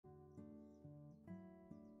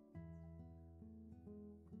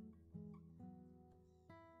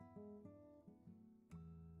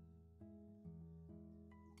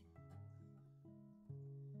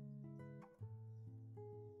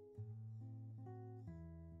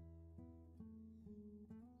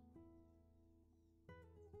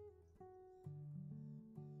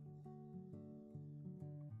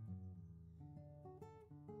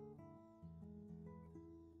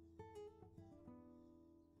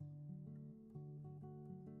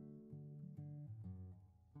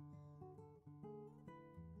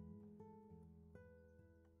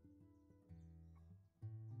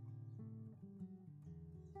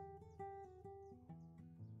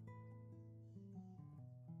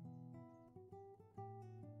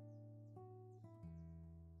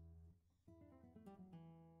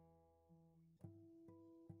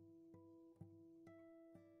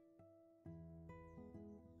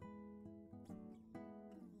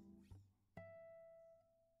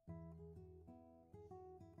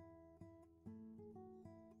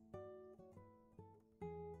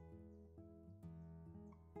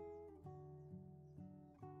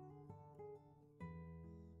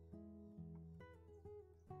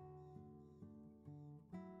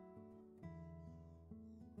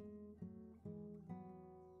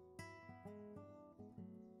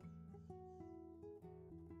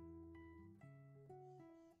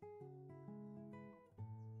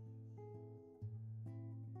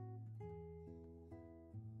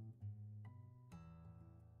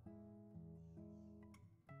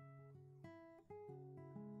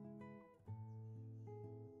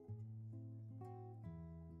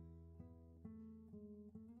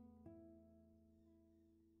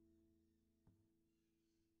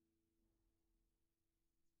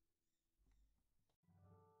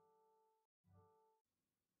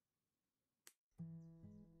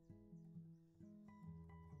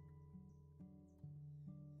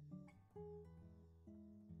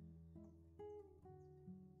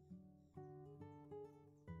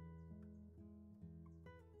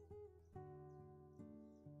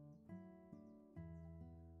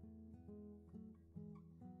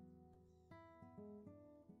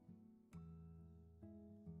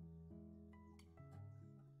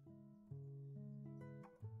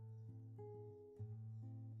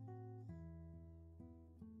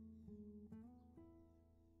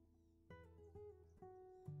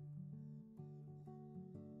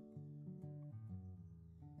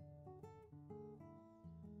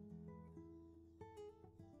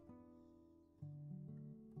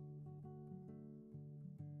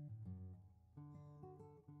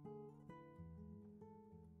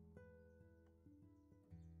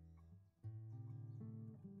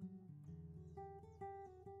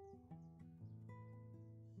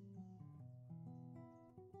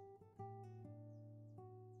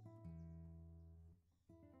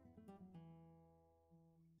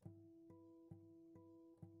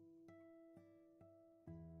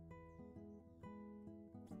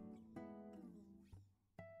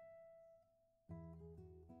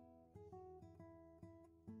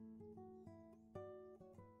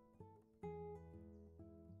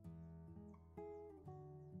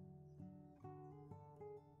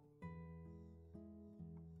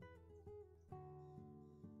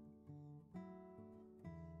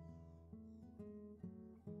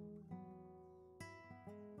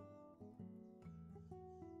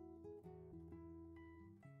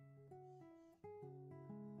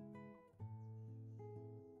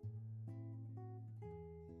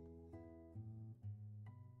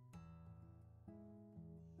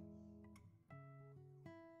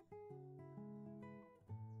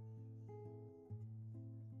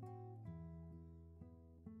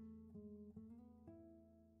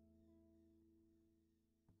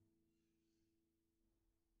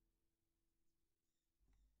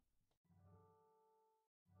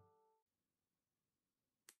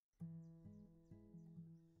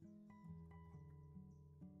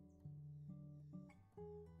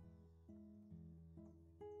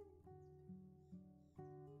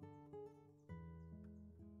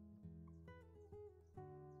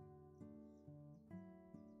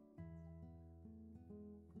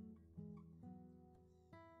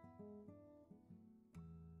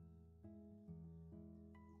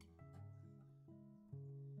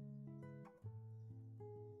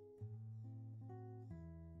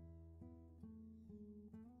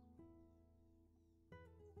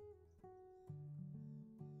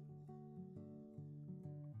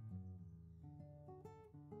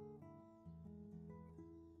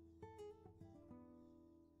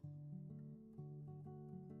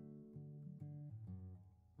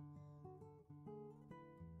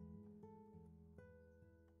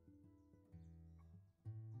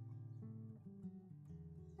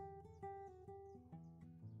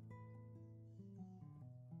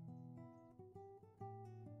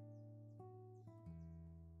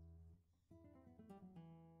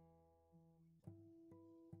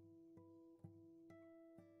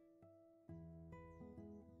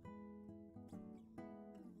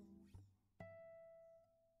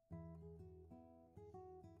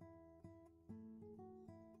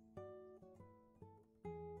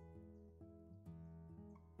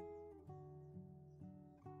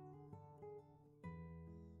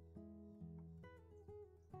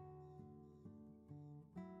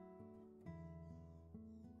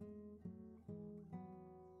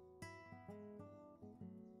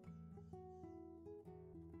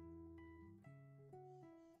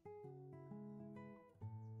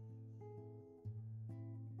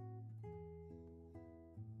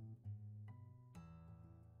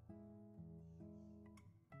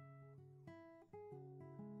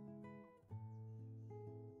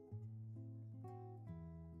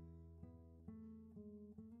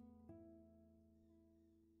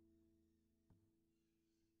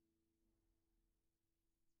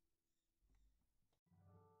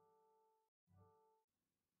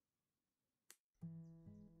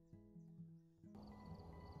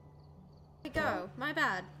we go? My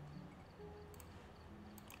bad.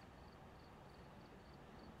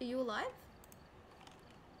 Are you alive?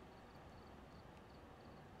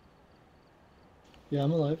 Yeah,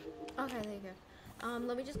 I'm alive. Okay, there you go.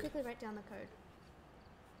 Let me just quickly write down the code.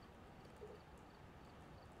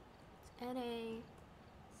 It's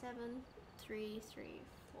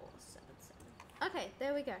NA733477. Okay,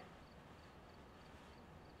 there we go.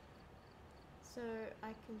 So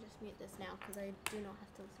I can just mute this now because I do not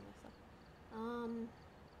have to listen to myself.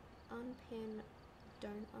 Unpin,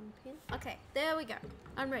 don't unpin. Okay, there we go.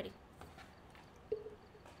 I'm ready.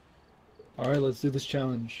 Alright, let's do this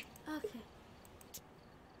challenge. Okay.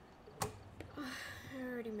 I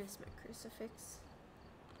already missed my crucifix.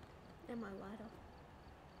 And my lighter.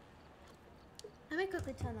 Let me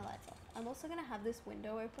quickly turn the lights off. I'm also gonna have this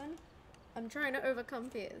window open. I'm trying to overcome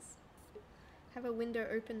fears. Have a window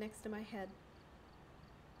open next to my head.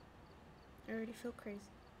 I already feel crazy.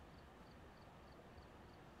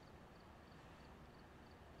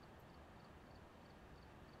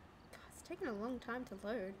 God, it's taking a long time to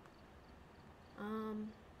load.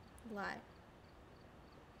 Light.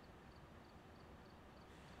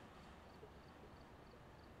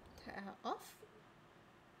 Off?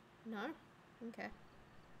 No? Okay.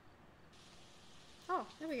 Oh,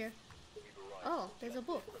 there we go. Oh, there's a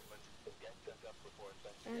book.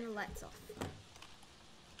 And the light's off.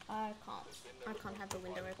 I can't have the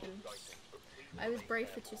window open. I was brave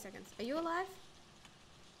for 2 seconds. Are you alive?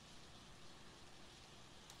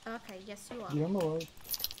 Okay, yes you are. Yeah, I'm alive.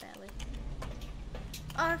 Barely.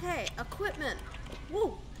 Okay, equipment.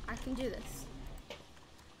 Woo! I can do this.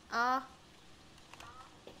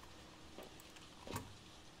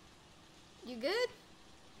 You good?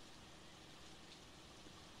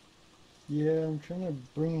 Yeah, I'm trying to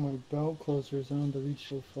bring my belt closer so I don't have to reach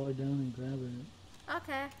so far down and grab it.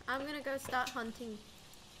 Okay, I'm gonna go start hunting.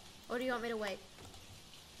 Or do you want me to wait?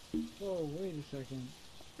 Oh, wait a second.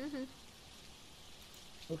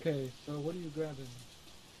 Okay, so what are you grabbing?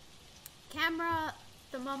 Camera,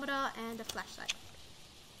 thermometer, and a flashlight.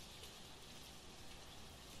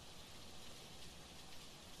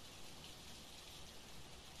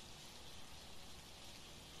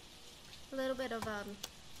 A little bit of,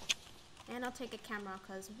 and I'll take a camera,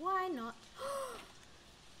 cause why not?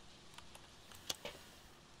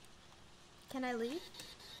 Can I leave?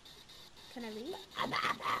 Can I leave? I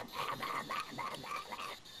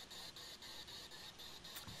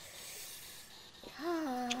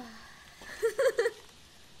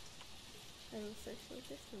was social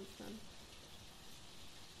distance then.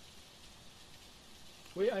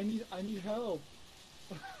 Wait, I need help.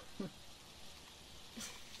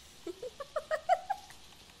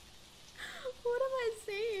 What am I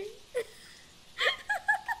seeing?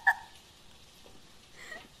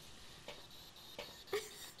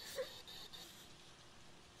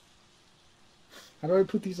 How do I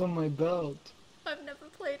put these on my belt? I've never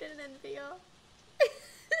played it in VR.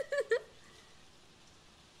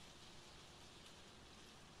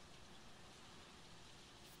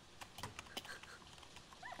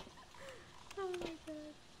 Oh my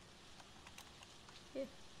god. Here.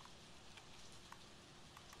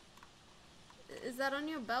 Is that on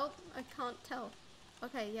your belt? I can't tell.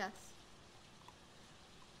 Okay, yes.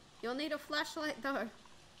 You'll need a flashlight though.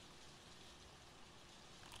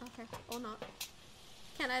 Okay, or not.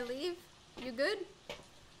 Can I leave? You good?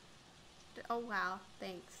 Oh wow,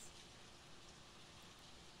 thanks.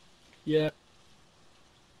 Yeah.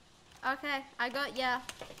 Okay, I got ya.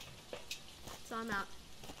 So I'm out.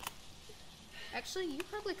 Actually, you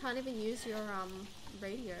probably can't even use your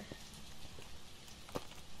radio.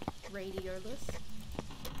 Radioless.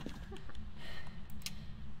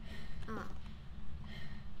 Ah.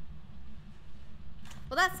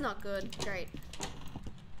 Well, that's not good. Great.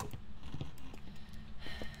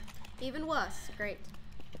 Even worse. Great.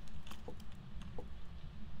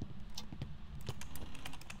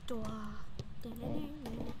 Door.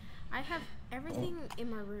 I have everything in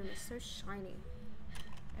my room is so shiny.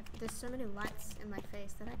 There's so many lights in my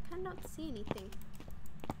face that I cannot see anything.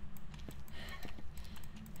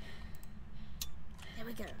 There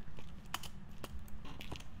we go.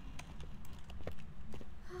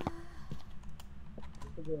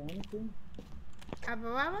 Is there anything?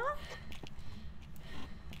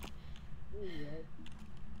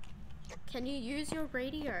 Can you use your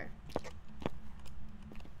radio?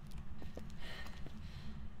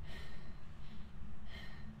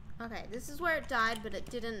 Okay, this is where it died, but it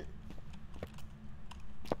didn't.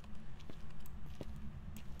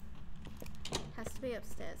 Has to be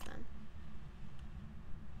upstairs then.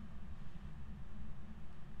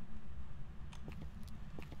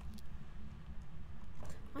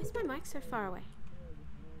 Why is is my mic so far away?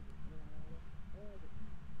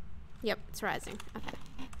 Yep, it's rising. Okay.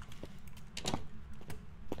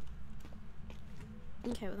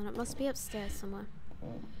 Okay, well then it must be upstairs somewhere.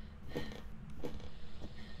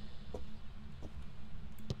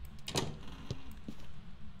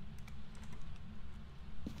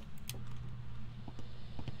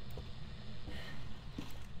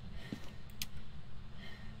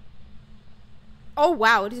 Oh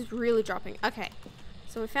wow, it is really dropping. Okay,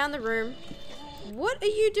 so we found the room. What are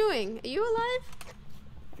you doing? Are you alive?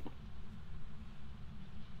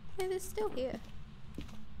 Hey, they're still here.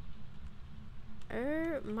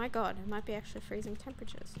 Oh my god, it might be actually freezing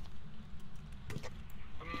temperatures.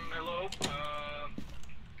 Hello?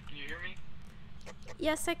 Can you hear me?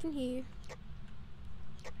 Yes, I can hear you.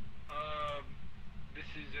 This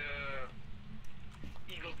is,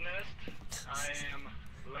 Eagle's Nest. I am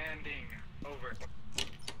landing. Over.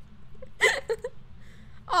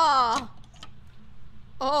 Oh.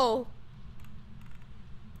 Oh.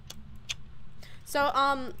 So,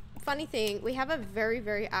 funny thing, we have a very,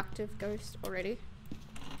 very active ghost already.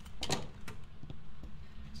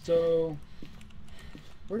 So,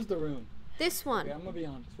 where's the room? This one. Okay, I'm gonna be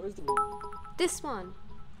honest. Where's the room? This one.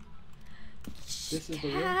 This is the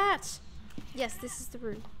room? Cat. Yes, this is the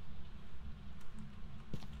room.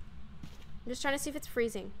 I'm just trying to see if it's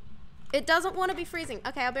freezing. It doesn't want to be freezing.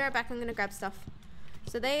 Okay, I'll be right back. I'm gonna grab stuff.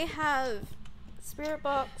 So they have spirit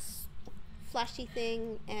box, flashy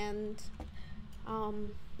thing, and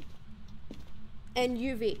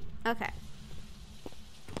UV. Okay.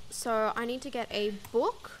 So I need to get a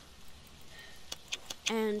book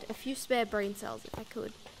and a few spare brain cells if I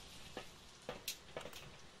could.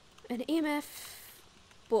 An EMF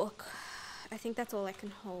book. I think that's all I can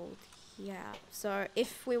hold. Yeah. So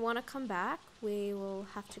if we want to come back, we will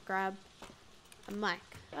have to grab a mic.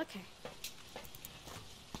 Okay.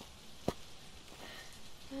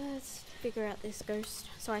 Let's figure out this ghost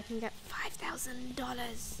so I can get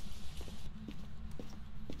 $5,000.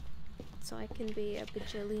 So I can be a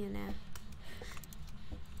bajillionaire.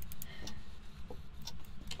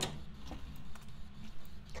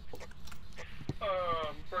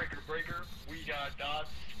 Breaker, we got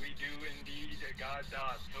dots. We do indeed got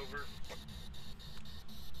dots. Over.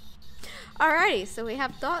 Alrighty, so we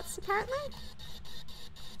have dots apparently.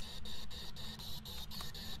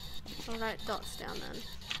 I'll write dots down then.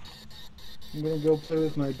 I'm gonna go play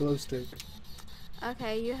with my glow stick.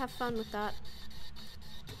 Okay, you have fun with that.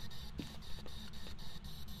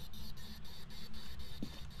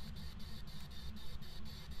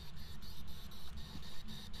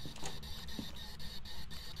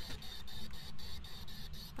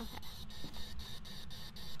 Okay.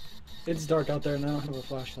 It's dark out there and I don't have a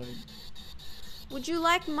flashlight. Would you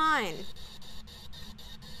like mine?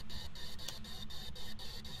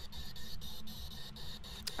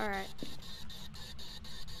 Alright.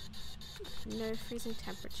 No freezing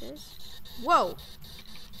temperatures. Whoa!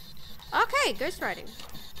 Okay, ghost writing.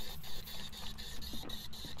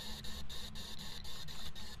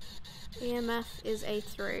 EMF is a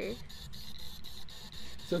 3.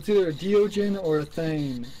 So it's either a Diogen or a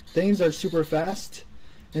Thane. Thanes are super fast,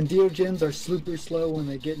 and Diogens are super slow when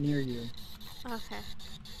they get near you. Okay.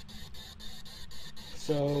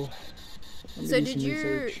 So. So did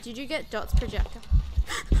you get Dot's projector?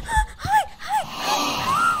 Hi!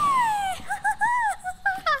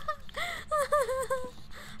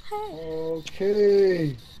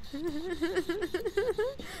 Okay.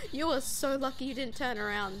 You were so lucky you didn't turn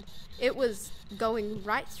around. It was going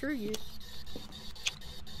right through you.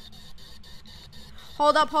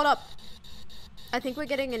 Hold up. I think we're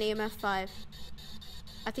getting an EMF 5.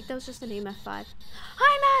 I think that was just an EMF 5.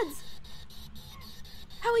 Hi, Mads!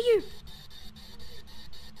 How are you?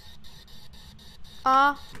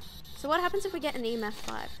 So what happens if we get an EMF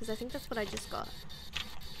 5? Because I think that's what I just got.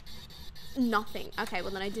 Nothing. Okay,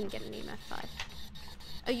 well then I didn't get an EMF 5.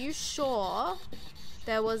 Are you sure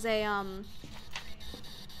there was a,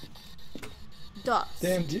 dots?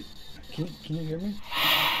 Damn, can you hear me?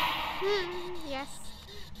 Yes.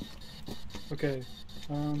 Okay,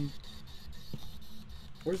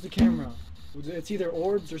 where's the camera? It's either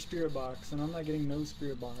orbs or spirit box, and I'm not getting no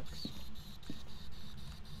spirit box.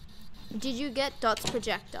 Did you get Dot's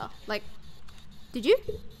projector? Like, did you?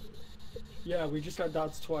 Yeah, we just got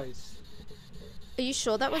dots twice. Are you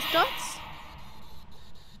sure that was Dots?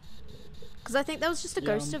 Because I think that was just a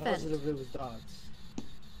ghost I'm event. positive it was dots.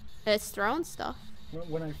 It's throwing stuff.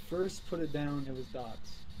 When I first put it down, it was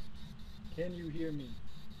dots. Can you hear me?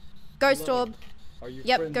 Ghost Hello? orb. Are you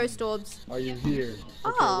Yep, friendly? ghost orbs. Are you here?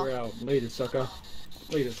 Okay, Oh. we're out. Later, sucker.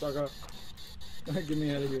 Later, sucker. Get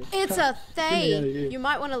me out of here. It's a Get me outta Thay. here. You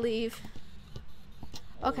might want to leave.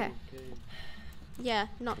 Okay. Yeah,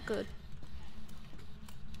 not good.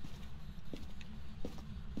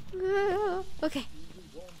 Okay.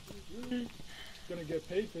 Gonna get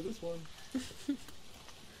paid for this one.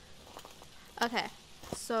 Okay.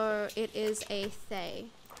 So it is a Thay.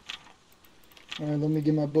 Alright, let me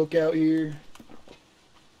get my book out here.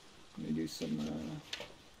 Let me do some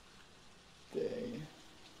Thay.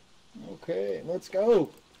 Okay, let's go.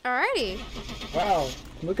 Alrighty. Wow,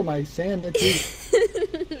 look at my sand. That is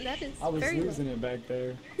I was very losing it back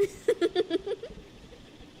there.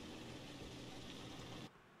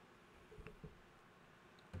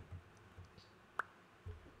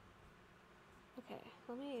 Okay,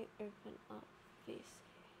 let me open up this.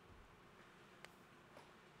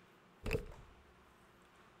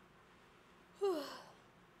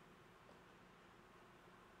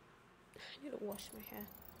 I need to wash my hair.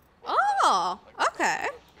 Oh, okay.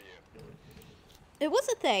 It was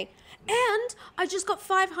a thing. And I just got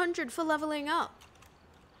 500 for leveling up.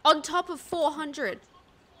 On top of 400.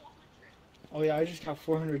 Oh yeah, I just got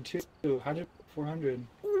 400 too. How did 400?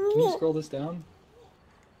 Can you scroll this down?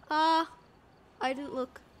 I didn't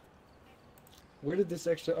look. Where did this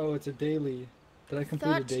extra? Oh, it's a daily. Did I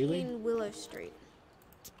complete a daily? 13 Willow Street.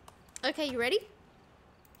 Okay, you ready?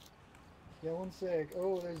 Yeah, one sec.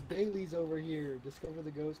 Oh, there's dailies over here. Discover the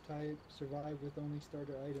ghost type. Survive with only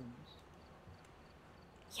starter items.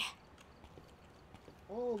 Yeah.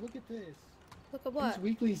 Oh, look at this. Look at what? These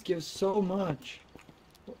weeklies give so much.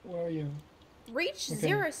 Where are you? Reach Okay,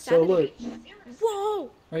 0 so sanity. look. Whoa!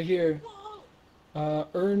 Right here.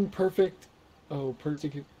 Earn perfect. Oh,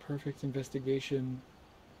 perfect investigation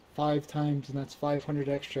 5 times, and that's 500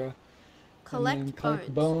 extra. Collect and then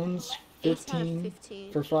collect bones. bones 8 out of 15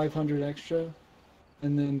 15. for 500 extra.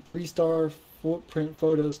 And then 3-star footprint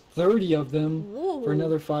photos, 30 of them Whoa. for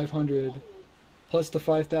another 500. Plus the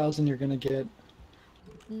 5,000 you're gonna get.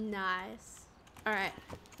 Nice. Alright,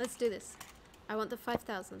 let's do this. I want the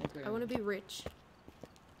 5,000. Okay. I want to be rich.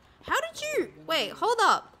 How did you... Wait, hold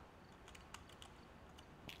up.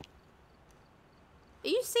 Are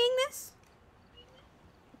you seeing this?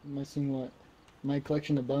 Am I seeing what? My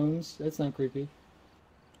collection of bones? That's not creepy.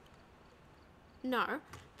 No.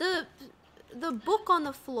 The book on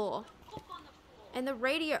the floor. And the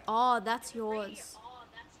radio... Oh, that's yours.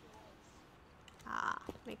 Ah,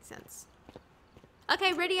 makes sense.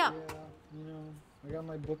 Okay, ready up. Yeah, you know, I got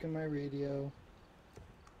my book and my radio.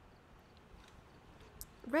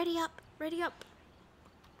 Ready up. Ready up.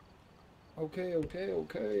 Okay.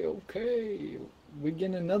 We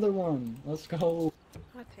get another one. Let's go.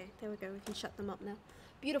 Okay, there we go. We can shut them up now.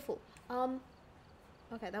 Beautiful.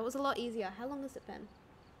 Okay, that was a lot easier. How long has it been?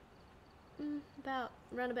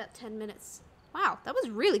 Around about 10 minutes. Wow, that was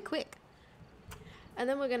really quick. And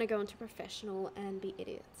then we're gonna go into professional and be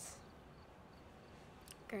idiots.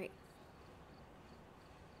 Great.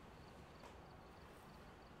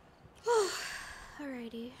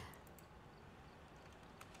 Alrighty.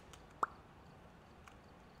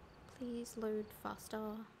 Please load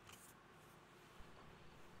faster.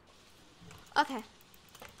 Okay.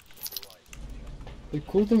 The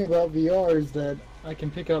cool thing about VR is that I can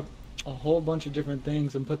pick up a whole bunch of different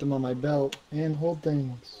things and put them on my belt and hold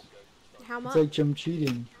things. How much? It's like I'm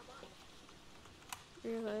cheating.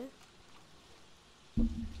 Really?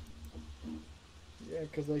 Yeah,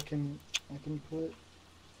 because I can put.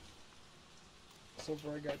 So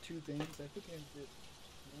far I got 2 things. I think I can fit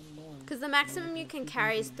 1 more. Because the maximum you can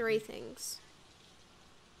carry is 3 things.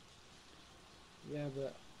 Yeah,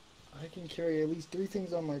 but I can carry at least 3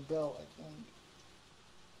 things on my belt, I think.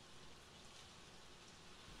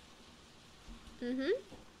 Mm-hmm. Okay,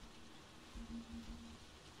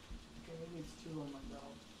 maybe it's 2 on my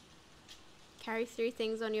belt. Carry 3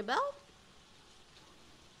 things on your belt?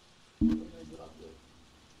 I think I dropped it.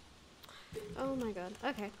 Oh my god.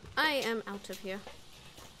 Okay. I am out of here.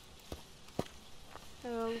 So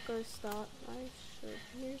I'll go start. I should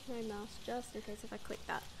use my mouse just in case if I click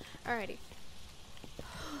that. Alrighty.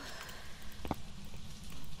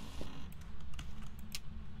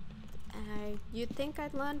 You'd think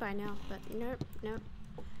I'd learn by now, but nope, nope.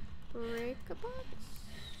 Break a box?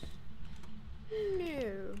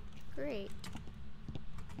 No. Great.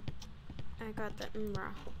 I got the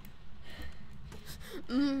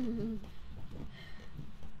Mm.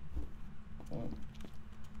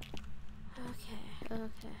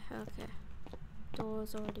 Okay.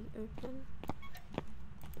 Door's already open.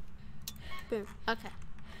 Boom. Okay.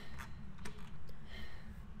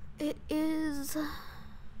 It is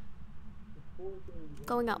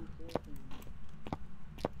going up.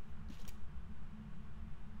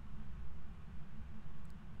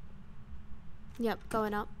 Yep,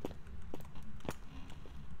 going up.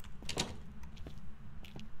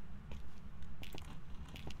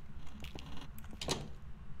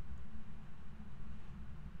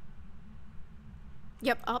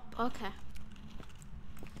 Yep, up. Okay.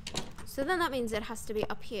 So then that means it has to be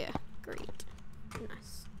up here. Great.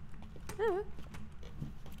 Nice. Oh.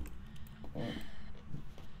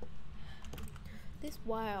 This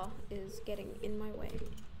wire is getting in my way.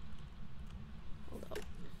 Hold up.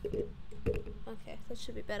 Okay, that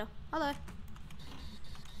should be better. Hello.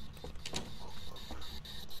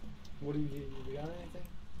 What do you got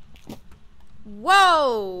anything?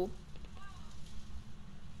 Whoa!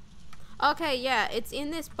 Okay, yeah, it's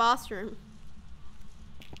in this bathroom.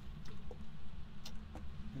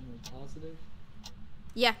 Positive?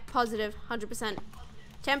 Yeah, positive, 100%.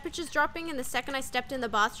 Temperature's dropping, and the second I stepped in the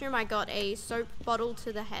bathroom, I got a soap bottle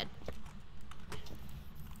to the head.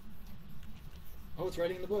 Oh, it's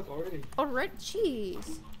writing in the book already. Alright,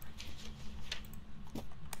 jeez.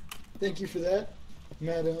 Thank you for that,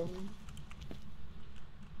 madam.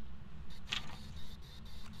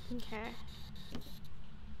 Okay.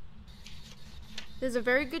 There's a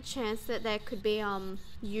very good chance that there could be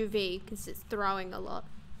UV because it's throwing a lot.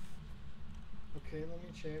 Okay, let me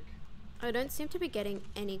check. I don't seem to be getting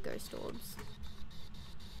any ghost orbs.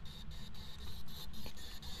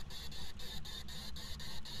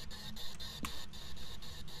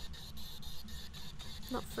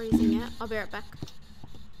 Not freezing yet. I'll be right back.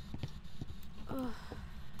 Ugh.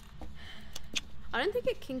 I don't think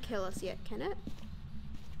it can kill us yet, can it?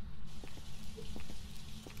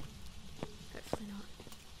 Hopefully not.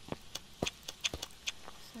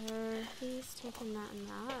 So he's taking that and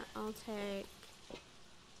that. I'll take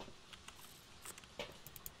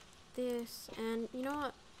this, and you know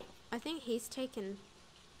what? I think he's taken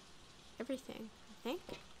everything. I think.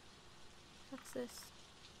 What's this?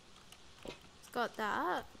 It's got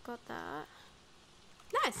that. Got that.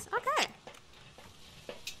 Nice. Okay.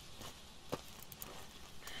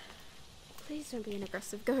 Please don't be an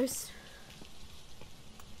aggressive ghost.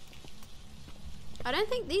 I don't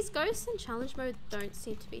think these ghosts in challenge mode don't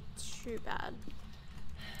seem to be too bad.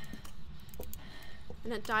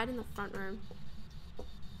 And it died in the front room.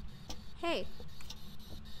 Hey.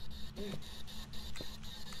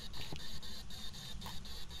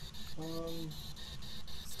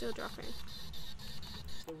 Still dropping.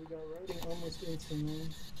 So we got writing almost instantly.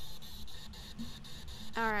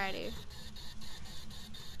 Alrighty.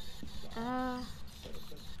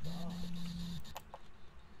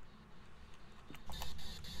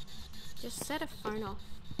 Just set a phone off.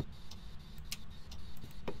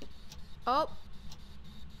 Oh.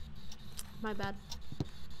 My bad.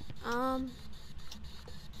 Is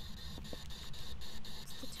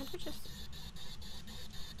the temperature?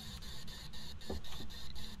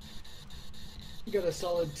 You got a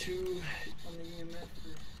solid 2 on the EMF.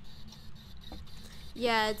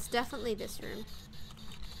 Yeah, it's definitely this room.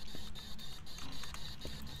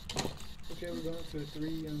 Okay, we're going up to a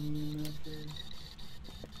 3 on the EMF here.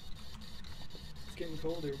 It's getting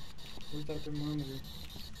colder. Where's that thermometer?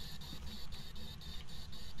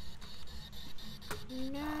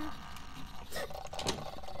 No.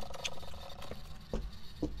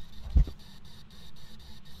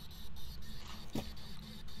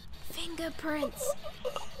 Fingerprints.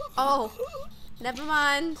 Oh, never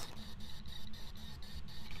mind.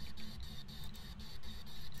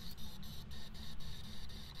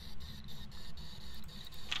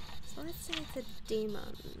 So let's say it's a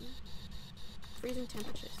demon. Freezing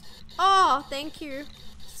temperatures. Oh, thank you.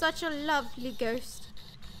 Such a lovely ghost.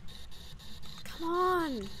 Come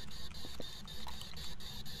on.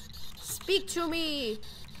 Speak to me.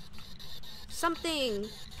 Something.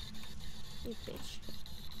 You bitch.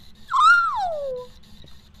 Oh!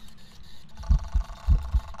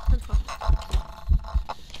 I'm fucked.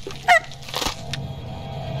 Damn.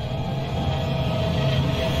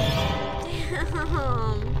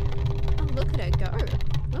 Oh, look at her go.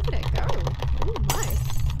 Look at her go. Oh my.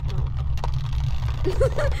 Oh.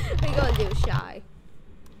 We got a little shy.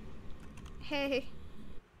 Hey.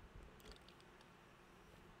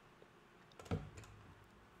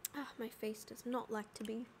 Ah, my face does not like to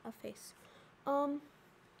be a face.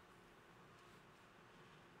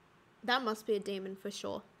 That must be a demon for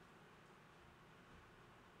sure.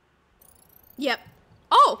 Yep.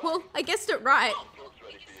 Oh, well, I guessed it right.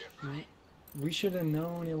 We should have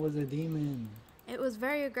known it was a demon. It was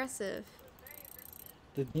very aggressive.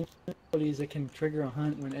 The demon abilities that can trigger a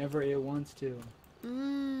hunt whenever it wants to.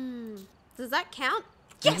 Does that count?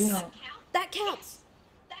 Yes! Yeah. That counts.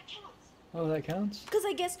 Oh, that counts? Because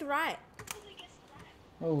I guessed right.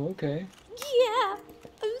 Oh, okay. Yeah,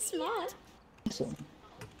 I'm smart. Awesome.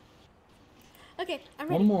 Okay, I'm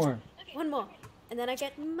ready. One more. One more. And then I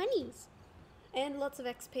get monies. And lots of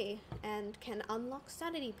XP. And can unlock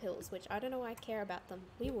sanity pills, which I don't know why I care about them.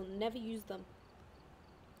 We will never use them.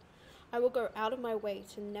 I will go out of my way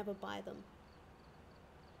to never buy them.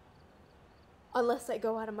 Unless I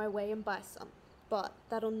go out of my way and buy some. But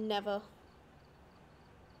that'll never...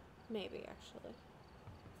 Maybe, actually.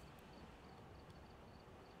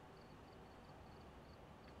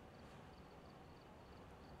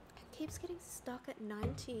 It keeps getting stuck at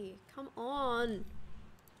 90. Come on.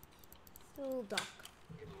 Little duck.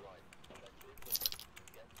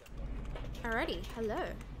 Alrighty, hello.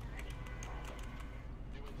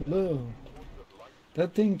 Hello.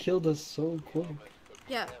 That thing killed us so quick.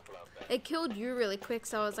 Yeah, it killed you really quick,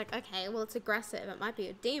 so I was like, okay, well, it's aggressive. It might be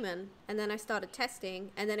a demon. And then I started testing,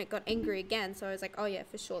 and then it got angry again, so I was like, oh yeah,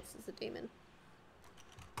 for sure, this is a demon.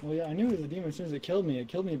 Well, yeah, I knew it was a demon as soon as it killed me. It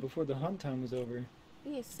killed me before the hunt time was over.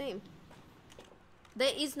 Yeah, same.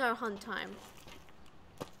 There is no hunt time.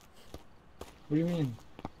 What do you mean?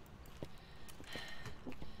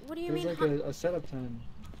 What do you There's mean? like a setup time.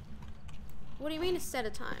 What do you mean a set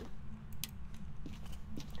of time?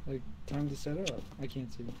 Like, time to set up. I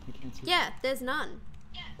can't see. I can't see. Yeah, there's none.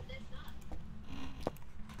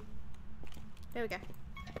 There we go.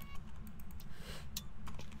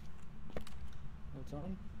 That's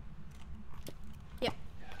on? Yep.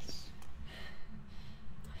 Yes.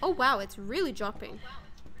 Oh wow, it's really dropping.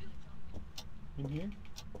 In here?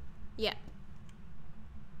 Yeah.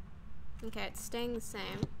 Okay, it's staying the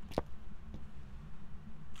same.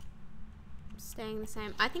 Staying the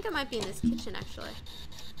same. I think I might be in this kitchen actually.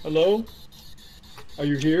 Hello? Are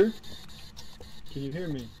you here? Can you hear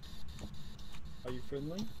me? Are you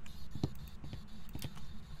friendly?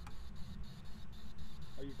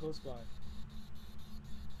 Are you close by?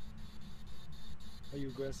 Are you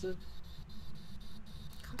aggressive?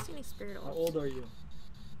 Can't see any spirit How orbs. old are you?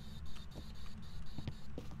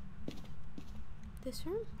 This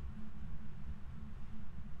room?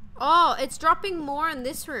 Oh, it's dropping more in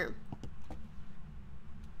this room.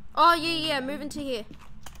 Oh, yeah, move into here.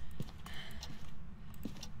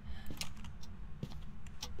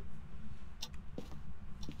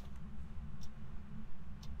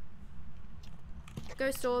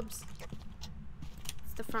 Ghost orbs.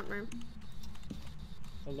 It's the front room.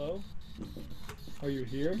 Hello? Are you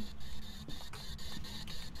here?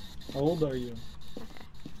 How old are you? Okay.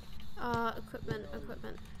 Equipment.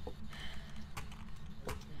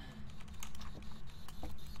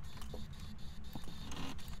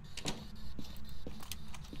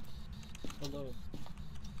 Hello.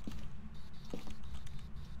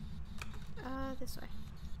 This way.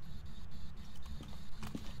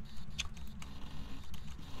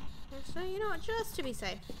 So, you know what, just to be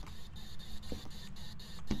safe.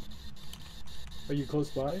 Are you close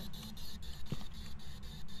by?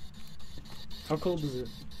 How cold is it?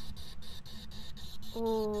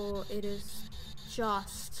 Oh, it is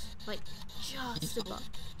just above.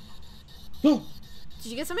 Oh!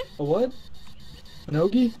 Did you get something? A what? An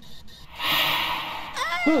Ogie?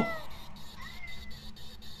 Oh!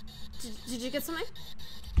 Did you get something?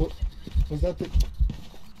 What? Was that the...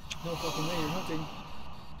 No fucking way, you're hunting.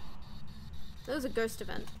 That was a ghost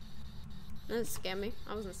event. That didn't scare me.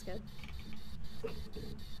 I wasn't scared.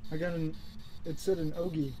 I got an... It said an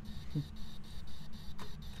Ogie.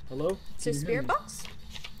 Hello? So Can you hear spirit me? box?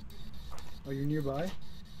 Are you nearby?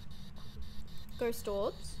 Ghost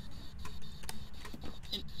orbs?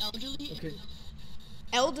 An elderly. Okay.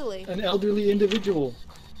 Elderly. An elderly individual.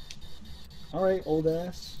 Alright, old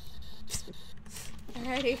ass.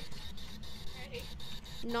 Alrighty.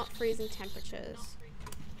 Not freezing temperatures.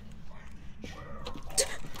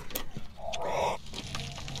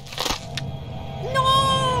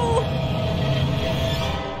 No!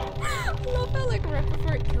 I love how like right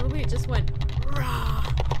before it killed me, it just went rah.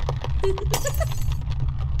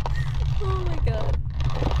 Oh my god.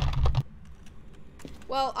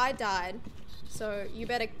 Well, I died, so you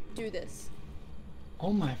better do this.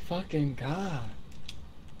 Oh my fucking god.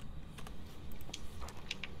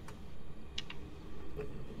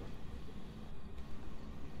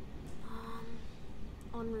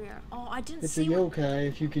 Onryo. Oh, I didn't It's a see what... yokai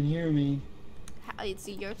if you can hear me. How, it's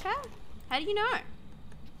a yokai? How do you know?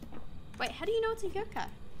 Wait, how do you know it's a yokai?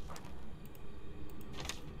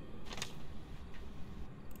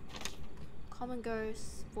 Common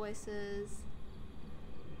ghosts, voices,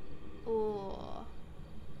 or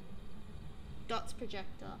dots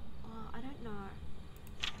projector. Oh, I don't know.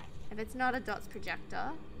 If it's not a dots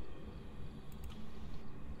projector,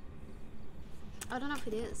 I don't know if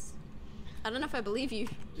it is. I don't know if I believe you.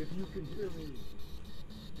 If you can hear me,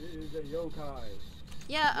 It is a yokai.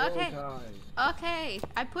 Yeah, okay. Yokai. Okay.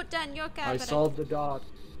 I put down yokai, I but solved the dot.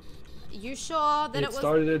 You sure that it It was...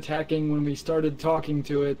 started attacking when we started talking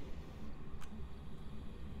to it.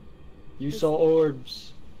 You saw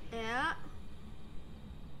orbs. Yeah.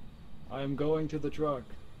 I'm going to the truck.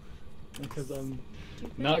 Because I'm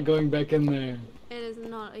not going back in there. It is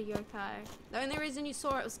not a yokai. The only reason you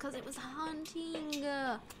saw it was because it was hunting.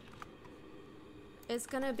 It's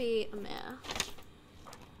gonna be a mare.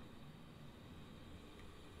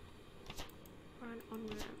 Or an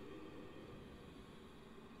on-ramp.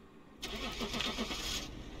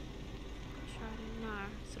 No,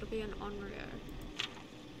 so it'll be an on-rio.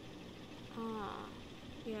 Oh,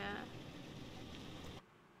 yeah.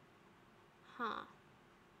 Huh.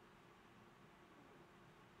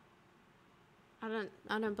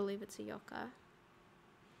 I don't believe it's a yokai.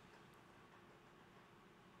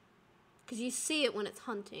 Because you see it when it's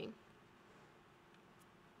hunting.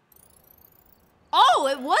 Oh,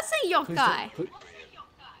 it was a yokai!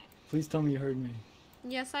 Please tell me you heard me.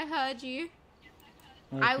 Yes, I heard you.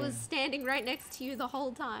 Okay. I was standing right next to you the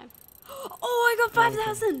whole time. Oh, I got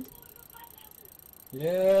 5,000!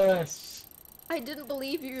 Yes! I didn't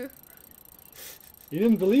believe you. You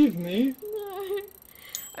didn't believe me? No.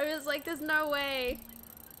 I was like, there's no way.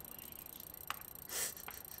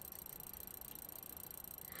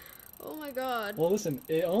 Oh my god. Well, listen,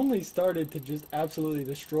 it only started to just absolutely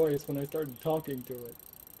destroy us when I started talking to it.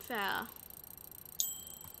 Fair.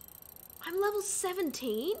 I'm level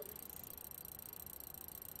 17?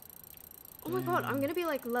 Oh my god, I'm gonna be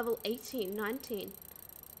like level 18, 19.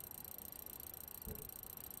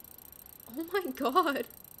 Oh my god.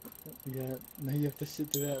 Yeah, now you have to sit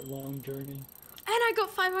through that long journey. And I got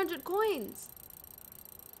 500 coins.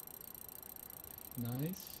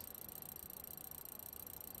 Nice.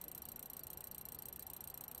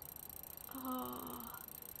 Oh.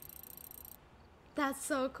 That's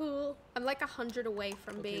so cool. I'm like 100 away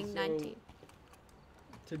from being so 19.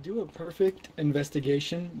 To do a perfect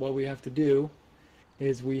investigation, what we have to do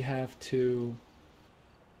is we have to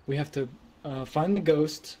find the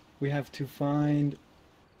ghost. We have to find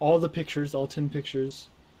all the pictures, all 10 pictures,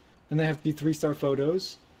 and they have to be 3-star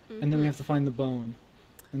photos. And then we have to find the bone,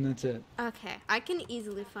 and that's it. Okay, I can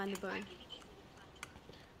easily find the bone.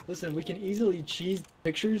 Listen, we can easily cheese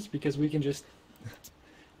pictures because we can just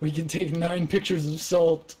we can take 9 pictures of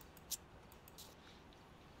salt.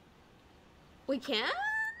 We can?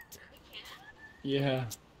 Yeah.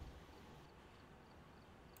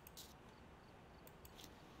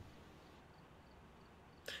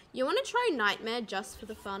 You want to try Nightmare just for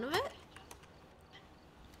the fun of it?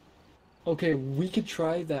 Okay, we could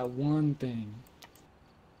try that one thing.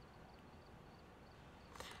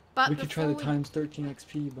 But We could try the before times 13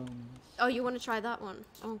 XP bonus. Oh, you want to try that one?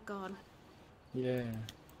 Oh god. Yeah.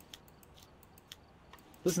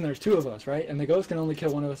 Listen, there's 2 of us, right? And the ghost can only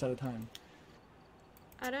kill one of us at a time.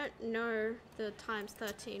 I don't know the times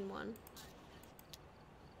 13 one.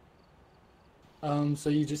 So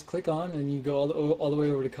you just click on and you go all the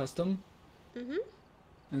way over to custom. Mm-hmm.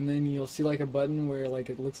 And then you'll see like a button where like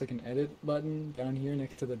it looks like an edit button down here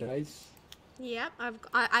next to the dice. Yep,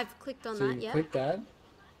 I've clicked on So that, you yeah. click that.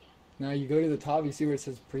 Now you go to the top, you see where it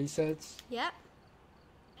says presets. Yep.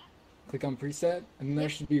 Click on preset, and there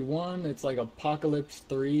Yep. should be one. It's like Apocalypse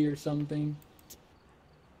 3 or something.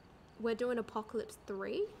 We're doing Apocalypse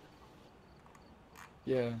 3?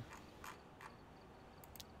 Yeah.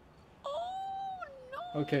 Oh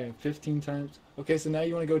no. Okay, 15 times. Okay, so now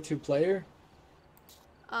you want to go to player,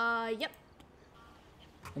 Yep.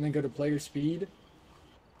 and then go to player speed,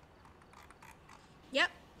 Yep.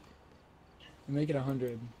 and make it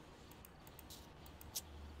 100.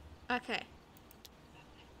 Okay.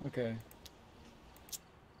 Okay.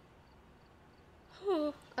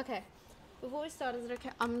 Okay. Before we start, is it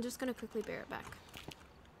okay? I'm just gonna quickly bear it back.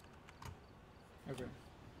 Okay.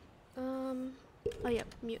 Oh yeah,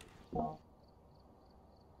 mute.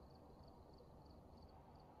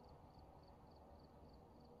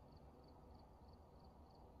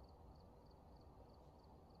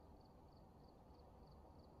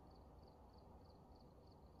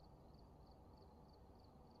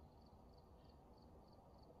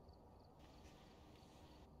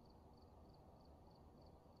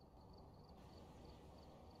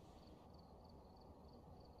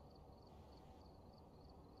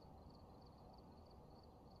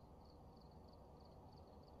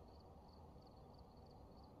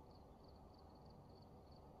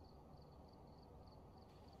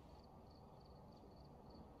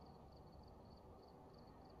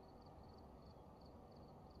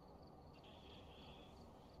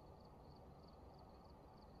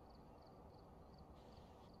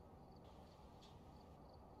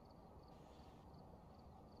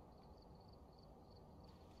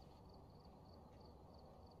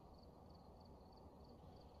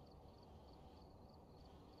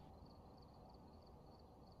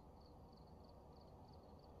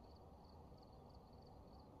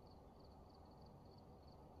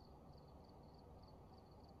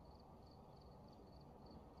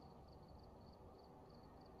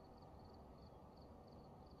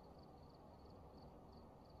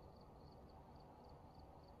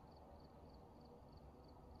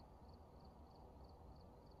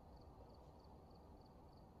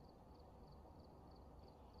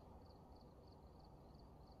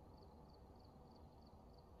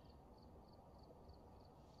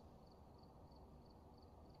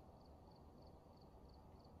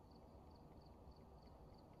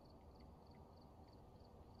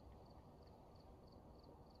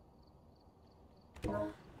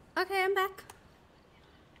 Okay, I'm back.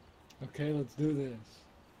 Okay, let's do this.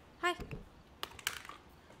 Hi.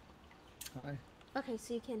 Hi. Okay,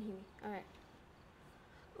 so you can hear me. Alright.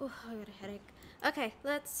 Oh, I got a headache. Okay,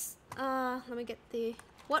 let me get the...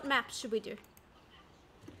 What maps should we do?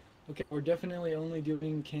 Okay, we're definitely only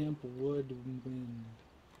doing Camp Woodwind.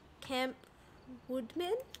 Camp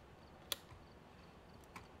Woodman?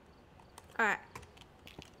 Alright.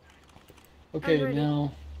 Okay, ready.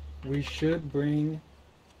 now we should bring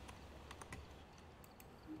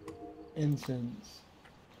incense.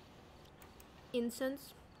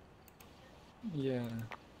 Incense? Yeah.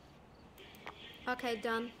 Okay,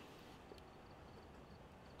 done.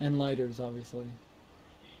 And lighters, obviously.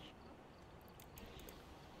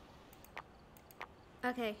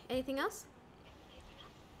 Okay, anything else?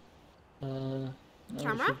 No,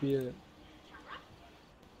 Camera? that should be it.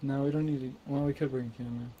 No, we don't need to. Well, we could bring a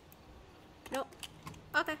camera. Nope.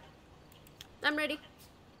 Okay. I'm ready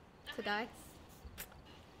to die.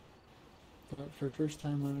 But for first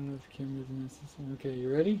time, I don't know if camera's necessary. Okay,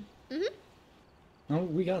 you ready? Mm-hmm. No,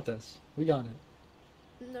 we got this. We got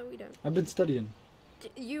it. No, we don't. I've been studying.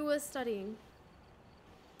 You were studying.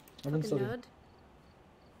 I've been Fucking studying. nerd.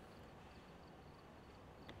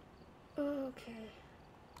 Okay.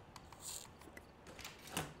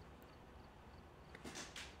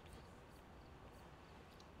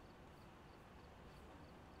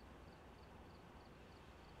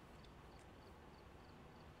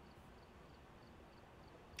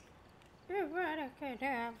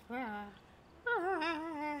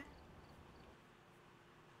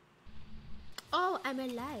 Oh, I'm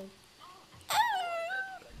alive.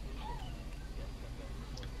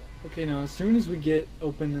 Okay, now as soon as we get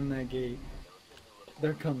open in that gate,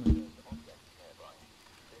 they're coming.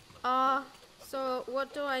 So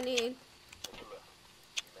what do I need?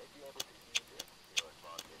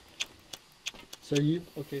 So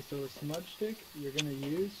so a smudge stick you're gonna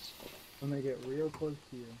use when they get real close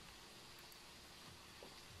to you.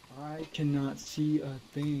 I cannot see a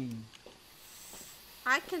thing.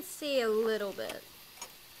 I can see a little bit.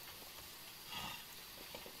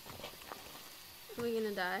 Are we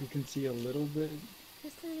gonna die? You can see a little bit.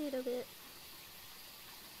 Just a little bit.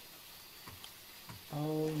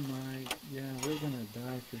 Oh my, yeah, we're gonna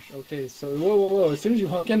die for sure. Okay, so whoa, as soon as you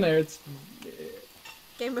hook in there, it's...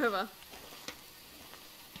 Game over.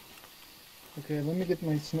 Okay, let me get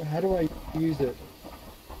my how do I use it?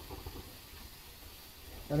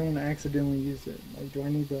 I don't want to accidentally use it. Like, do I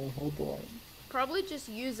need to hold the light? Probably just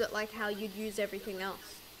use it like how you'd use everything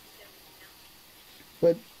else.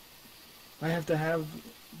 But I have to have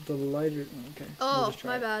the lighter. Okay. Oh, we'll just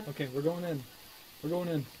try my it. bad. Okay, we're going in. We're going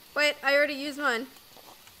in. Wait, I already used mine.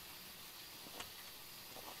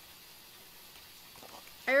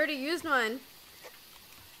 I already used mine.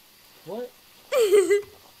 What?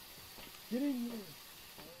 Get in here.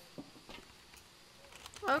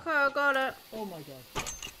 Okay, I got it. Oh my god.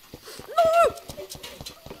 No!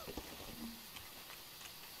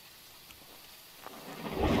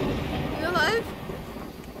 You alive?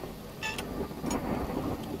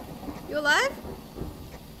 You alive?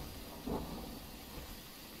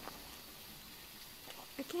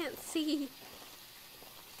 I can't see.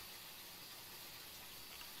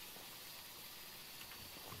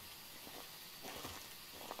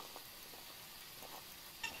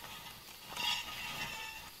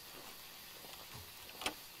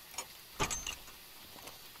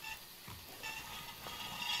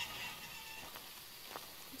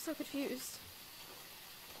 I'm so confused.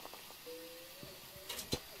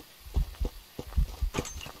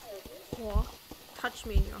 Whore. Touch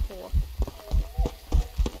me in your whore.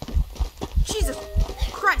 Jesus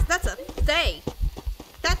Christ, that's a they.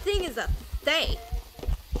 That thing is a they.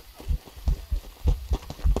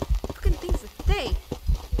 Fucking thing's a they.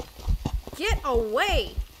 Get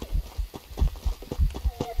away.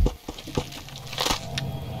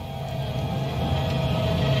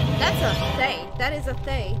 That's a they. That is a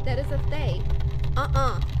they. That is a they.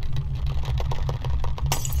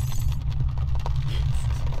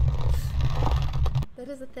 That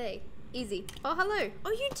is a they. Easy. Oh, hello.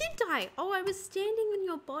 Oh, you did die. Oh, I was standing on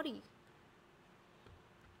your body.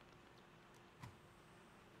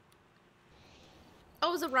 Oh,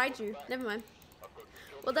 it was a Raiju. Never mind.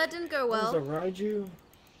 Well, that didn't go well. That was a Raiju?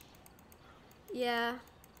 Yeah.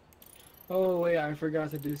 Oh wait, I forgot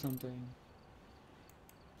to do something.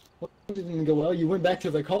 What didn't go well? You went back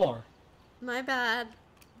to the car. My bad.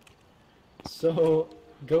 So,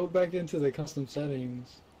 go back into the custom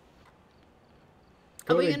settings.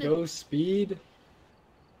 Are Go we to gonna- go speed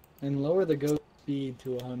and lower the go speed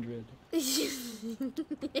to 100.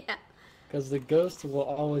 Yeah. Because the ghost will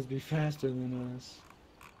always be faster than us.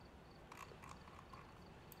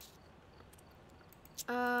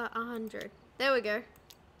 100. There we go.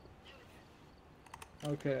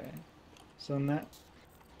 Okay. So now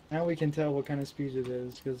we can tell what kind of speed it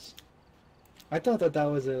is, because I thought that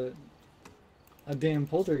was a damn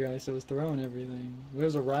poltergeist that was throwing everything. There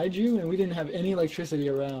was a Raiju, and we didn't have any electricity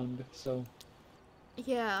around, so...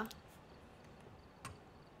 Yeah.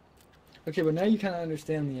 Okay, but now you kind of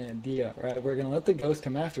understand the idea, right? We're gonna let the ghost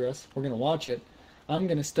come after us, we're gonna watch it, I'm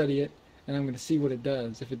gonna study it, and I'm gonna see what it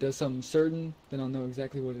does. If it does something certain, then I'll know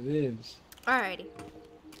exactly what it is. Alrighty.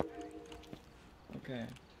 Okay.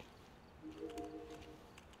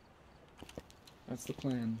 That's the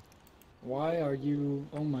plan. Why are you...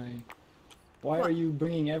 Oh my... Why What? are you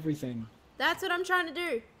bringing everything? That's what I'm trying to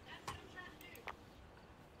do.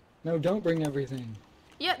 No, don't bring everything.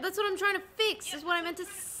 Yeah, that's what I'm trying to fix, is what I meant to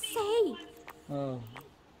say. Oh.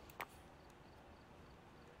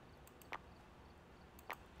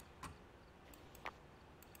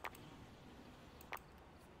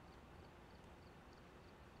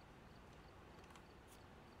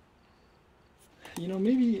 You know,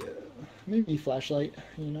 maybe flashlight,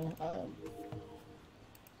 you know?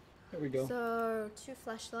 There we go. So, 2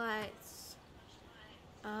 flashlights.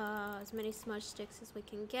 As many smudge sticks as we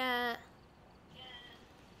can get.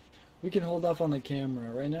 We can hold off on the camera.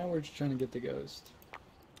 Right now we're just trying to get the ghost.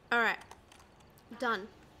 Alright. Done.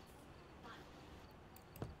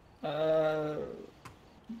 Alright.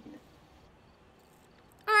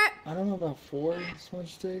 Alright. I don't know about 4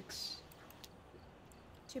 smudge sticks.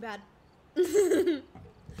 Too bad.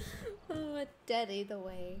 Oh, dead either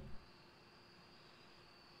way.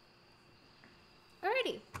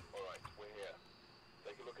 Alrighty. Alright, we're here.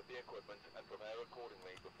 Take a look at the equipment and prepare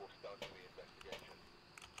accordingly before starting the investigation.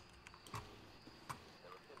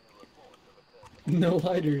 There are similar reports of a person. No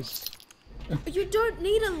lighters. You don't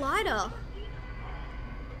need a lighter.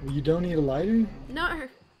 You don't need a lighter? No.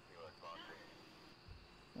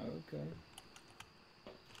 Okay.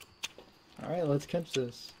 Alright, let's catch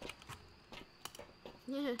this.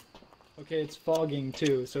 Yeah. Okay, it's fogging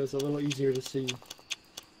too, so it's a little easier to see.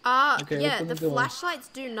 Okay, yeah, open the the door. flashlights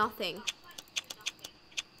do nothing.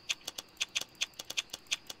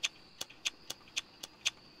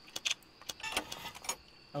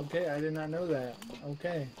 Okay, I did not know that.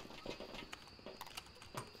 Okay.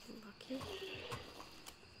 Lucky.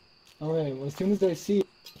 Alright, well, as soon as I see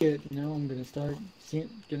it, you know, I'm gonna start seeing it,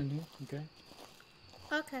 get in here, okay?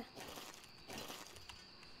 Okay.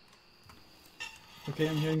 Okay,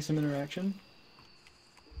 I'm hearing some interaction.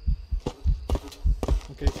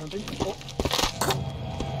 Okay, something. Oh,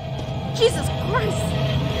 Jesus Christ!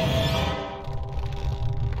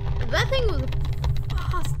 That thing was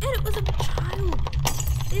fast, and it was a child.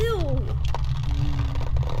 Ew.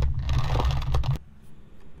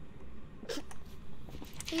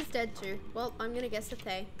 He's dead too. Well, I'm gonna guess a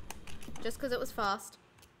Thay. Just because it was fast.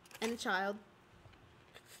 And a child.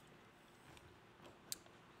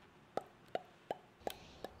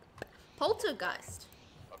 Poltergeist.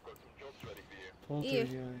 I've got some jobs ready for you.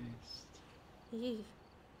 poltergeist. Ew.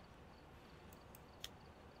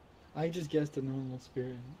 I just guessed a normal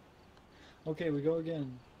spirit. Okay, we go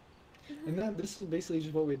again. And then this is basically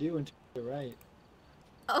just what we do until we're right.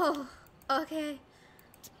 Oh, okay.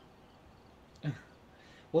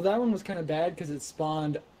 Well, that one was kind of bad because it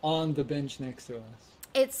spawned on the bench next to us.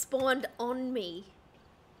 It spawned on me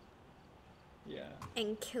Yeah.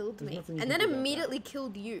 and killed There's me. nothing you And can then do about immediately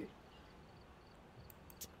killed you.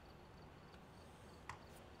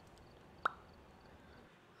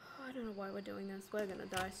 I don't know why we're doing this. We're gonna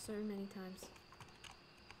die so many times.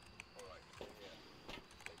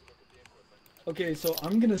 Okay, so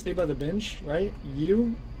I'm gonna stay by the bench, right?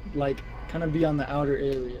 You, like, kind of be on the outer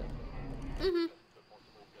area. Mm-hmm.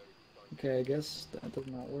 Okay, I guess that does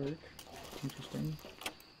not work. Interesting.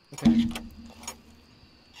 Okay.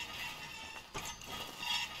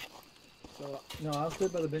 So, no, I'll stay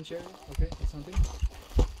by the bench area. Okay, that's something.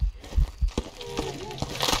 Did you do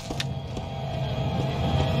too?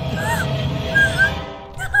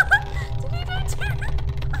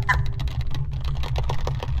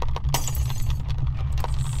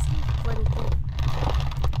 Funny thing.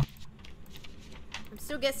 I'm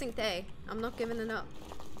still guessing Thay. I'm not giving it up.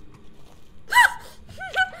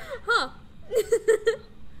 Huh.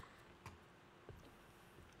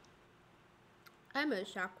 I'm a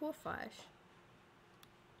sacrifice.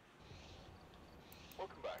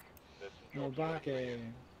 Welcome back. There's some jobs Nobake. ready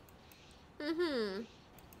for you. Mm-hmm.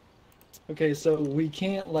 Okay, so we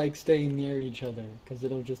can't, like, stay near each other, because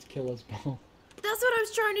it'll just kill us both. That's what I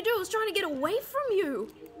was trying to do. I was trying to get away from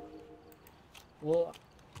you. Well,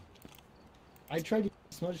 I tried to use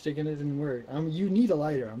a smudge stick and it didn't work. You need a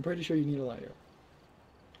lighter. I'm pretty sure you need a lighter.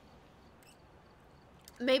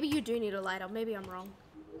 Maybe you do need a lighter. Maybe I'm wrong.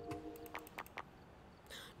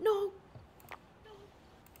 No.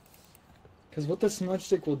 Because what the smudge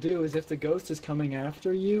stick will do is if the ghost is coming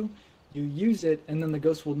after you, you use it and then the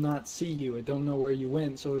ghost will not see you. It don't know where you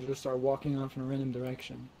went, so it'll just start walking off in a random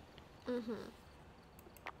direction. Mm-hmm.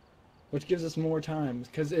 Which gives us more time.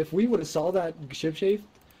 Because if we would have saw that shapeshift,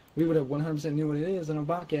 we would have 100% knew what it is in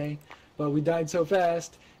Obake, but we died so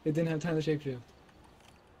fast, it didn't have time to shapeshift.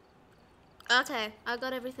 Okay, I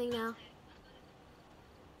got everything now.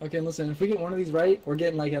 Okay, listen, if we get one of these right, we're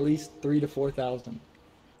getting like at least 3,000 to 4,000.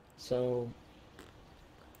 So,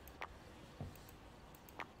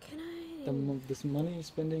 Can I? this money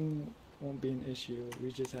spending won't be an issue.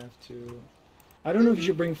 We just have to... I don't know if you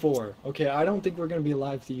should bring 4. Okay, I don't think we're going to be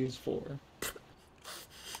alive to use 4.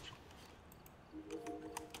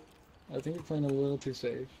 I think you're playing a little too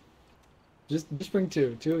safe. Just bring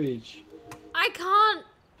 2. 2 of each. I can't.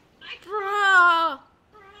 Bruh.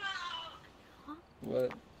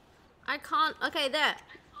 What? I can't. Okay, there.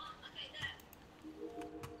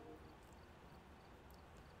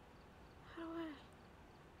 How do I?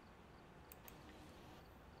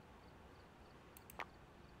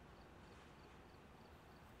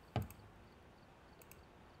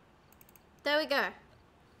 There we go.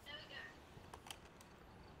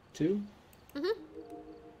 2? Mhm.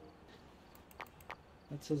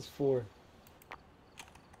 That says 4.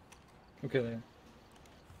 Okay, there.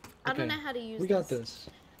 I don't Okay, know how to use we got this.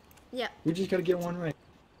 Yeah. We just gotta get one right.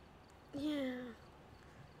 Yeah.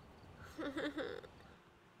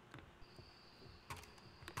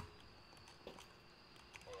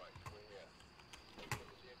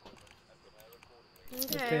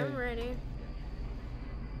 Okay, I'm ready.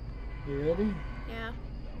 You ready? Yeah.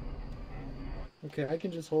 Okay, I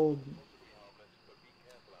can just hold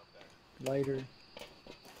lighter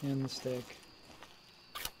and the stick.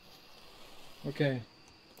 Okay.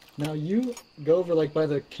 Now you go over like by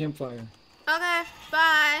the campfire. Okay,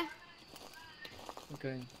 bye.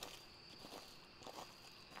 Okay.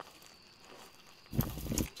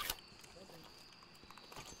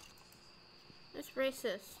 It's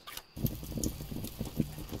racist.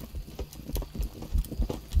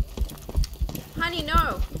 Honey, no.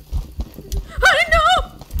 Honey,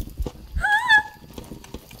 no!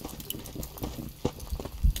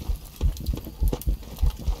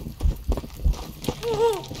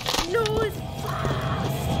 Oh, no, it's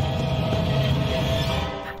fast.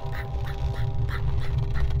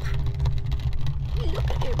 Look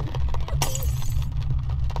at him.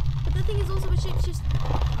 But the thing is also a shapeshifter.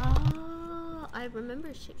 Ah, I remember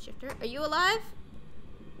a shapeshifter. Are you alive?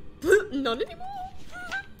 Not anymore.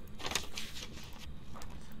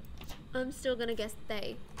 I'm still gonna guess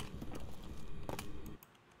they.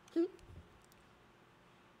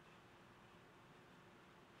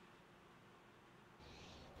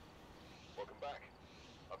 Welcome back.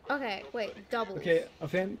 I've got Okay, wait, doubles. Okay,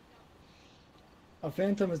 a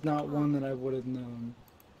phantom is not one that I would have known.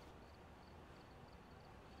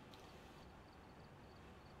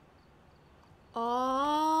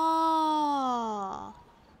 Oh.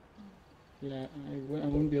 Yeah, I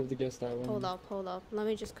wouldn't be able to guess that one. Hold up. Let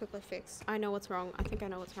me just quickly fix. I know what's wrong. I think I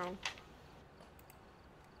know what's wrong.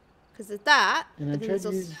 Because it's that. And I but then tried there's to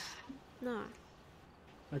also... use... No.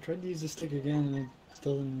 I tried to use the stick again and it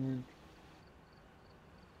still didn't work.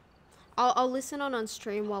 I'll listen on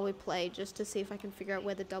stream while we play just to see if I can figure out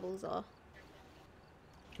where the doubles are.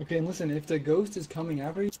 Okay, and listen, if the ghost is coming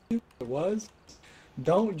after you,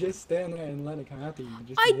 don't just stand there and let it come after you.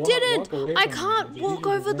 Just I walk didn't! away I from it. can't It's walk easier to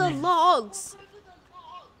over the run. logs!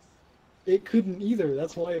 It couldn't either,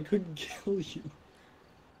 that's why it couldn't kill you.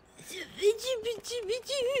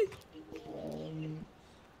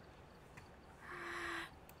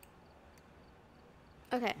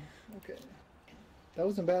 Okay. Okay. That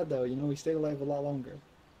wasn't bad though, you know, we stayed alive a lot longer.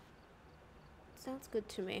 Sounds good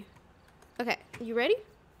to me. Okay, you ready?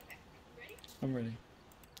 I'm ready.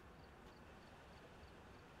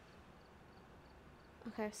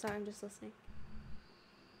 Okay, sorry, I'm just listening.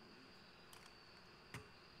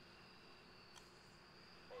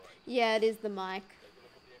 Yeah, it is the mic.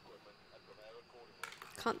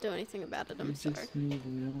 Can't do anything about it, I'm You sorry. just need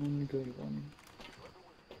one good one.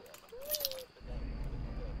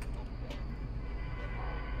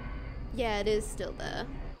 Yeah, it is still there.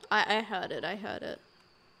 I heard it, I heard it.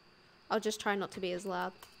 I'll just try not to be as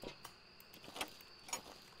loud.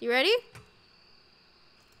 You ready?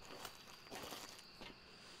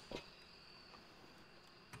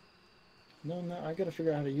 No, I gotta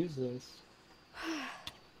figure out how to use this.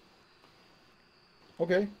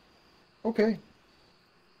 Okay. Okay.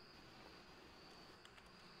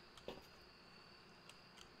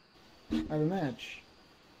 I have a match.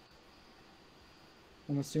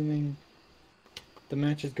 I'm assuming the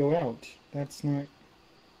matches go out. That's not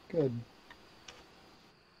good.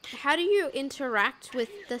 How do you interact with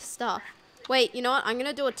the stuff? Wait, you know what? I'm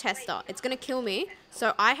gonna do a tester. It's gonna kill me.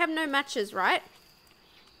 So I have no matches, right?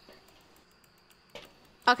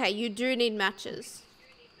 Okay, you do need matches.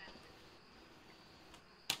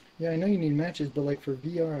 Yeah, I know you need matches, but like for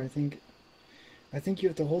VR, I think you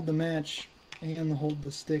have to hold the match and hold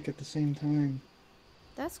the stick at the same time.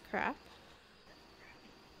 That's crap.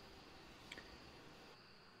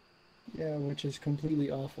 Yeah, which is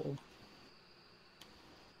completely awful.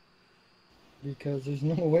 Because there's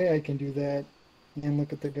no way I can do that and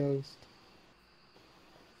look at the ghost.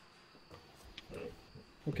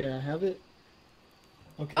 Okay, I have it.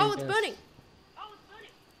 Okay. Oh, it's yes. burning.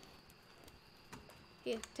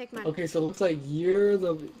 Here, take mine. Okay, so it looks like you're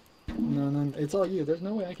the... No, it's all you. There's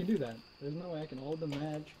no way I can do that. There's no way I can hold the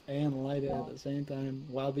match and light it at the same time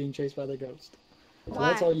while being chased by the ghost. So Why?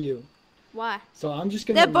 that's all you. Why? So I'm just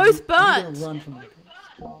gonna... They're both I'm burnt. gonna run from the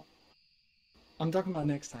ghost. I'm talking about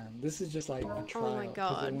next time. This is just like a trial. Oh my because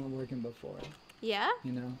God. it wasn't working before. Yeah?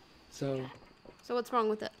 You know? So what's wrong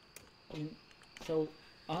with it? So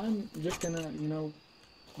I'm just gonna,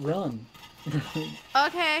 run.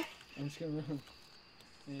 Okay. I'm just gonna run.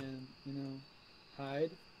 And,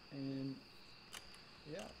 hide. And,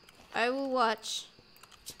 yeah. I will watch.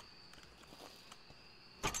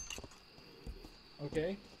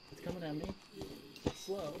 Okay. It's coming at me. It's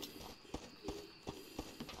slow.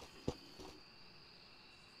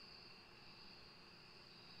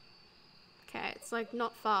 Okay, it's like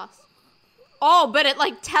not fast. Oh, but it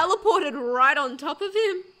like teleported right on top of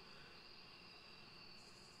him.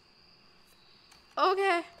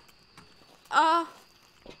 Okay.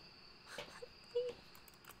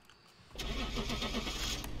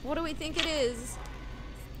 What do we think it is?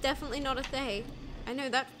 Definitely not a Thay. I know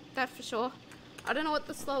that for sure. I don't know what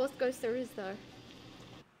the slowest ghost there is though.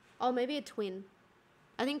 Oh, maybe a twin.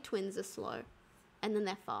 I think twins are slow. And then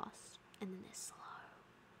they're fast. And then they're slow.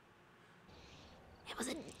 It was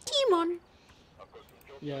a demon.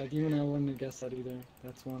 Yeah, demon, I wouldn't have guessed that either.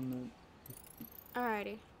 That's one that...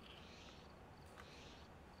 Alrighty.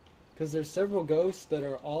 Because there's several ghosts that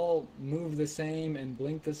are all move the same and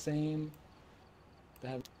blink the same. That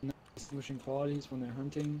have no distinguishing qualities when they're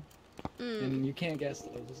hunting. And you can't guess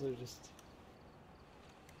those. Those are just...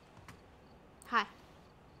 Hi.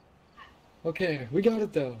 Okay, we got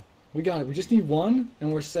it though. We got it. We just need one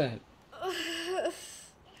and we're set. I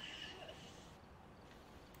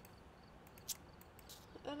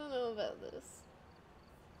don't know about this.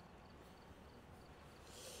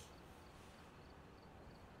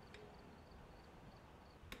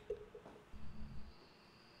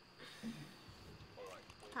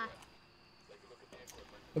 Hi.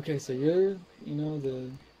 Okay, so you're, the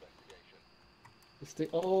stick.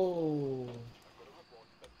 Oh.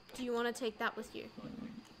 Do you want to take that with you?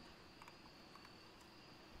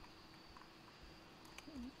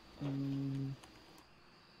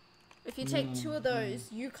 If you take two of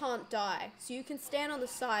those, you can't die. So you can stand on the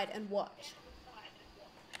side and watch.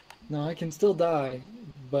 No, I can still die,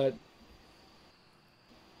 but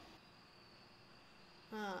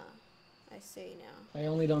Ah, I see now. I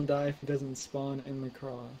only don't die if it doesn't spawn in the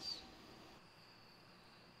cross.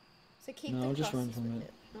 So keep No, the I'll just run crosses from with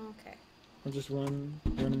it. Okay. I'll just run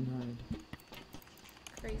and hide.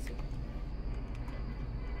 Crazy.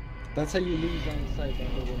 That's how you lose on sight, by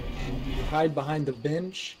the way. You hide behind the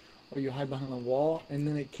bench, or you hide behind the wall, and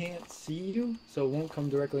then it can't see you, so it won't come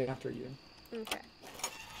directly after you. Okay.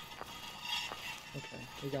 Okay,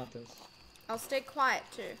 we got this. I'll stay quiet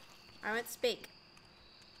too. I won't speak.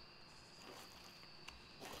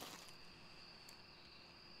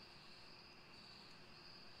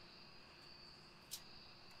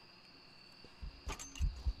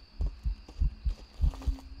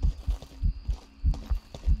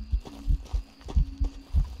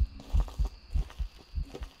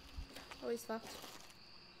 Oh, he's left.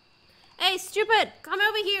 Hey, stupid! Come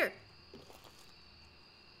over here!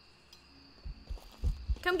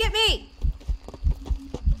 Come get me!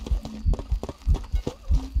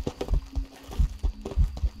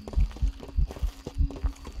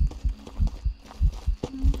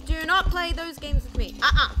 Do not play those games with me.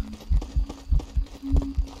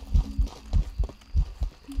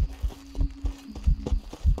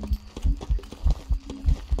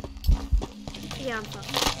 Yeah, I'm fucked.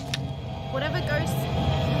 Whatever ghost... I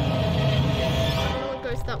don't know what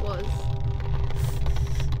ghost that was.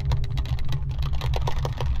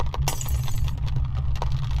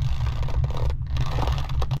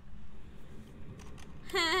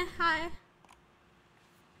 Hi.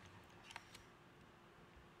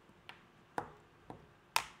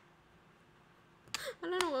 I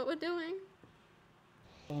don't know what we're doing.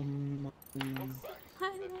 Hi.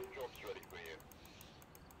 Job's ready for you.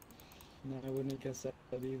 No, I wouldn't have guessed that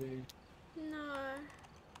either. No.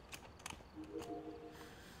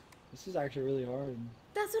 This is actually really hard.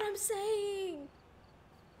 That's what I'm saying.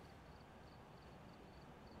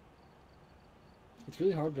 It's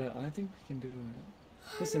really hard, but I think we can do it.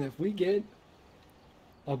 Listen, if we get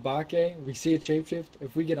a Bake, we see it shapeshift.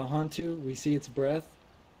 If we get a Hantu, we see its breath.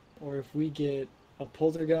 Or if we get a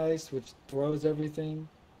Poltergeist, which throws everything.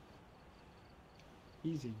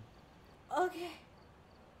 Easy. Okay.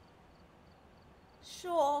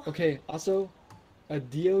 Sure. Okay, also, a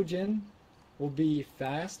Deogen will be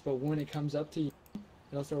fast, but when it comes up to you,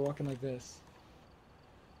 it'll start walking like this.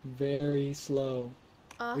 Very slow.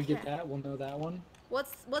 Okay. We get that, we'll know that one.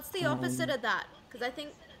 What's the opposite of that? Because I think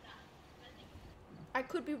I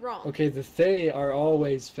could be wrong. Okay, the Thay are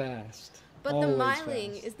always fast. But always the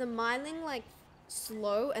Myling, fast. is the Myling like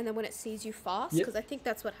slow and then when it sees you fast? Yep. Because I think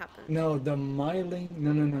that's what happens. No, the Myling,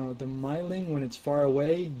 no. The Myling, when it's far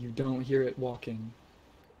away, you don't hear it walking.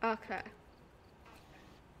 Okay.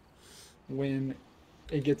 When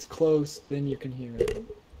it gets close, then you can hear it.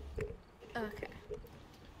 Okay.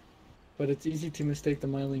 But it's easy to mistake the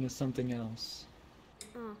Myling as something else.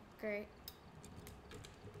 Oh, great.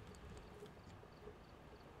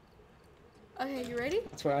 Okay, you ready?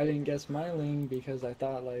 That's why I didn't guess Myling, because I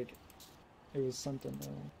thought, like, it was something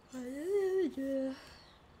else. Yeah.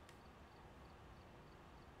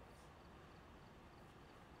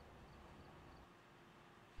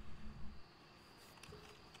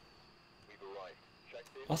 We've arrived. Check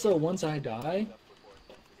this. Also, once I die,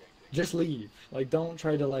 just leave. Like, don't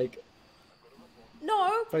try to, like,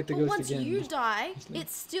 No, Fight the but ghost once again. you die, Just leave. it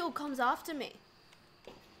still comes after me.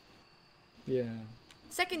 yeah.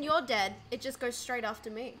 Second you're dead, it just goes straight after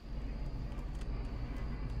me.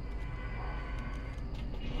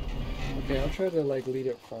 Okay, I'll try to, like, lead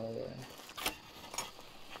it far away.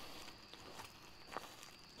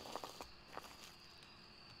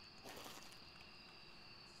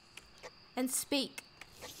 And speak.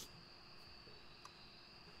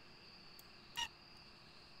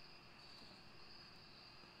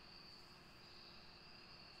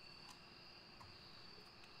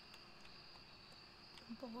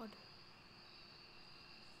 I'm bored.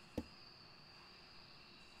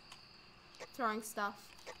 Throwing stuff.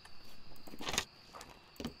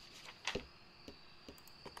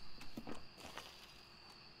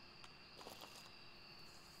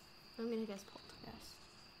 I'm gonna guess poltergeist.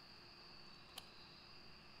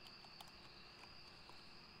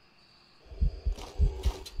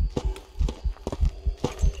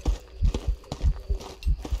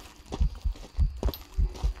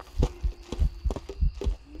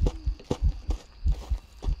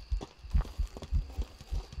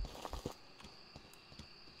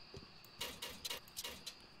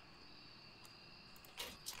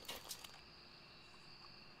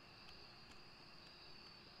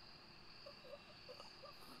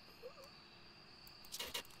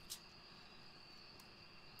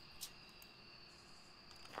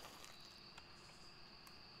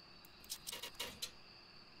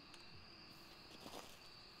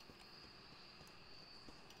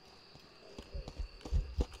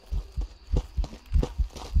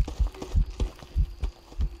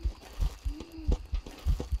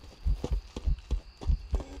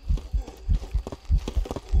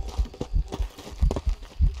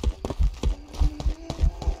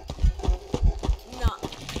 No.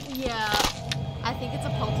 Yeah. I think it's a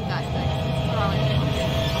poltergeist though, 'cause it's throwing things.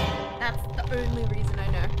 That's the only reason I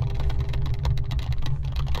know.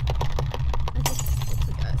 I think it's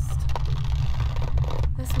a poltergeist.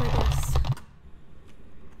 That's my guess.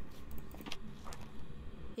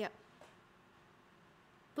 Yep.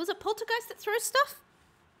 Was it poltergeist that throws stuff?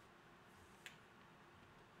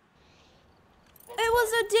 It was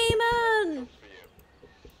a demon!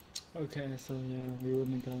 Okay, so yeah, we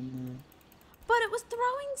wouldn't have gotten that. But it was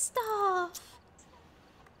throwing stuff!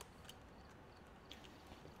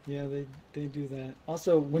 Yeah, they do that.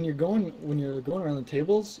 Also, when you're going around the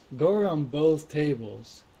tables, go around both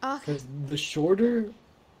tables. Okay. Because the shorter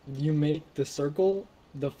you make the circle,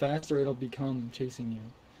 the faster it'll become chasing you.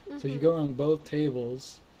 So if you go around both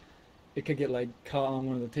tables, it could get like caught on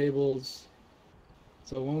one of the tables,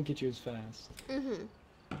 so it won't get you as fast. Mm-hmm.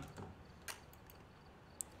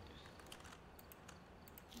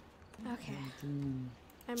 Okay.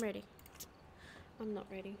 I'm ready. I'm not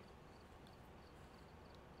ready.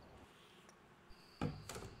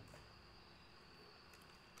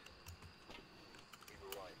 We've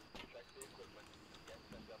arrived.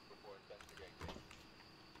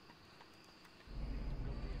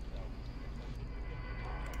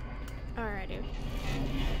 already.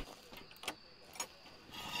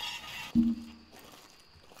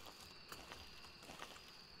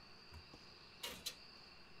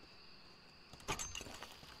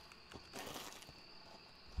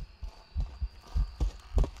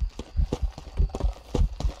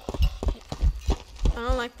 I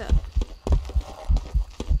don't like that.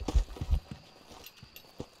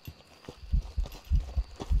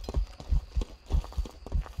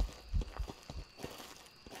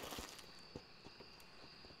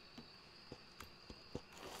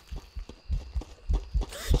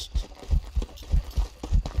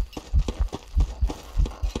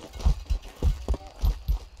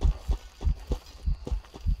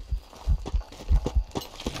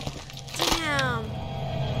 Damn.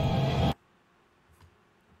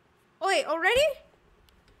 Wait, already?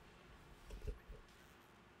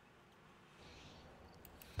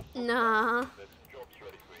 Nah. Job's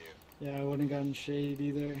ready for you. Yeah, I wouldn't gotten shade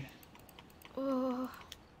either. Oh.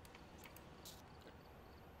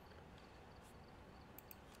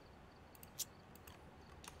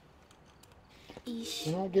 Eesh.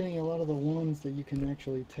 We're not getting a lot of the ones that you can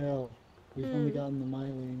actually tell. We've only gotten the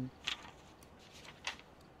myling.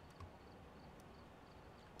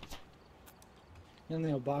 And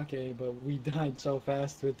the Obake, but we died so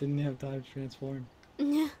fast it didn't have time to transform.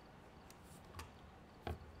 Yeah.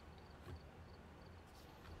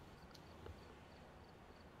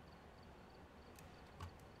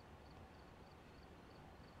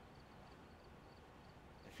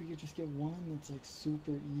 If we could just get one that's like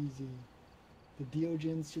super easy. The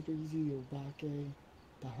Diogen's super easy, the Obake,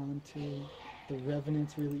 the Hantu, the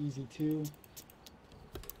Revenant's really easy too.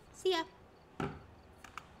 See ya. I'm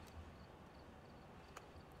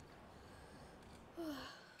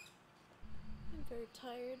very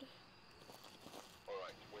tired.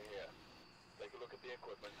 Alright, we're here. Take a look at the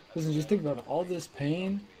equipment. Listen, just think about it. All this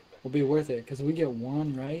pain will be worth it because we get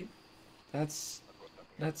one right. That's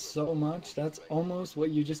so much. That's almost what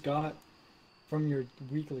you just got from your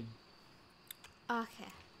weekly. Okay.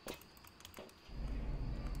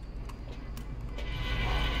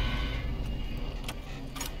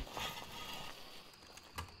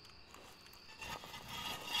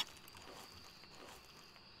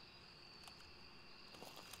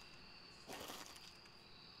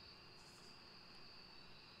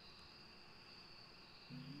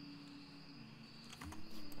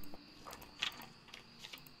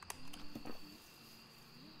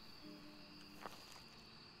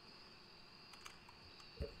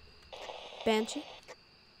 Banshee?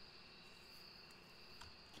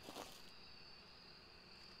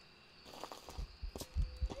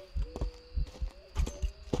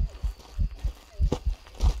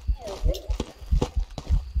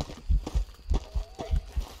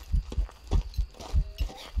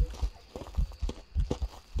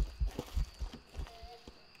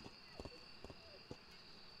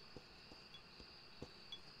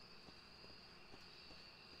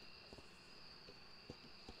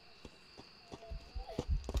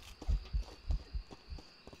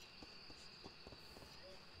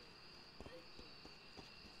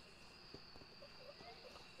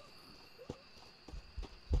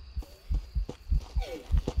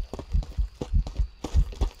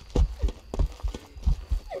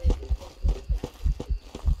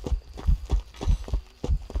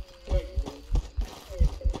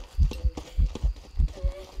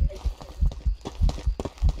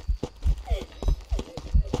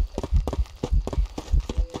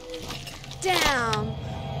 Damn!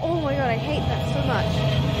 Oh my god, I hate that so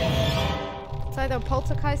much. It's either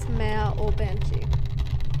Poltergeist, Mare, or Banshee.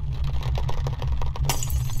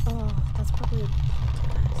 Oh, that's probably a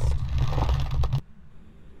Poltergeist.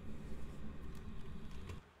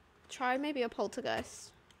 Try maybe a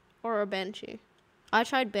Poltergeist. Or a Banshee. I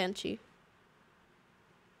tried Banshee.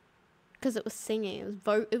 Because it was singing.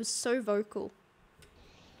 It was so vocal.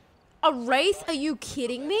 A Wraith? Are you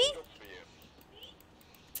kidding me?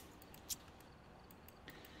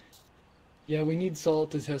 Yeah, we need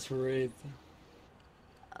Salt to test for Wraith.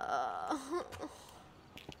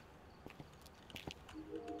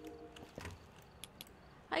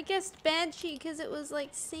 I guessed Banshee because it was like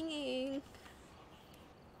singing.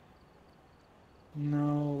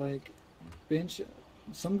 No, like,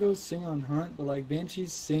 some ghosts sing on Hunt, but like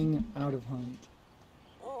Banshees sing out of Hunt.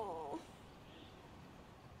 Oh.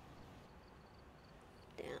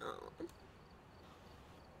 Damn.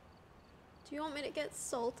 Do you want me to get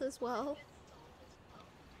Salt as well?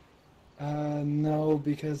 No,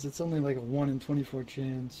 because it's only like a 1 in 24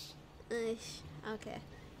 chance. Okay.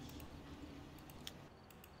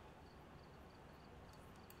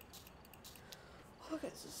 Oh,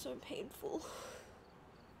 this is so painful.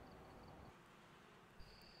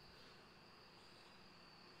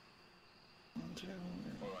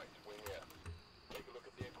 Alright, we're here. Take a look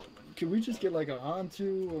at the equipment. Could we just get like a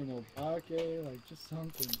Hantu or no Bake? Like just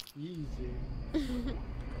something easy.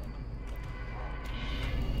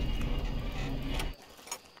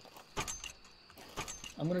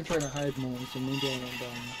 I'm gonna try to hide more, so maybe I won't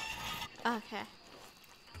die. Okay.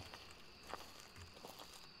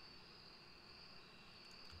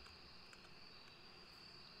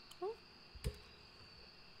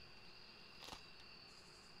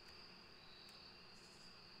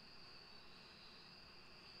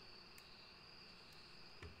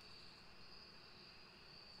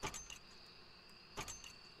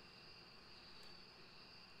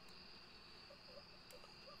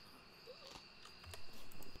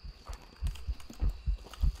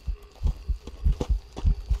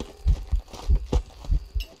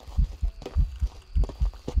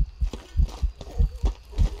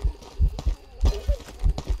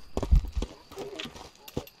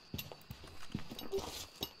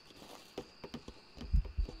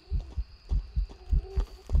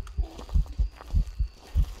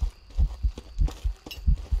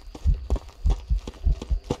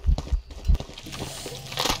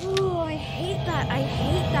 Oh, I hate that. I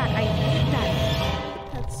hate that. I hate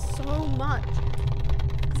that. That's so much.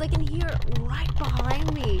 Because I can hear it right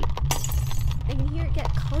behind me. I can hear it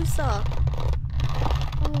get closer.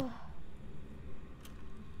 Oh.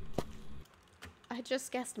 I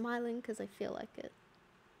just guessed Myling because I feel like it.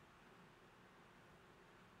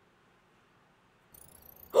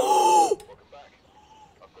 Welcome back.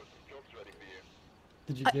 I've got some jobs ready for you.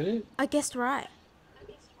 Did you get it? I guessed right.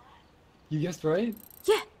 You guessed right?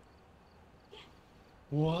 Yeah.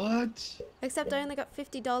 What? Except I only got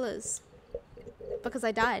 $50 because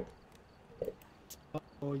I died.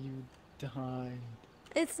 Oh, you died.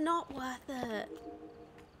 It's not worth it.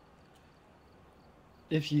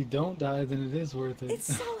 If you don't die, then it is worth it.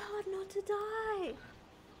 It's so hard not to die.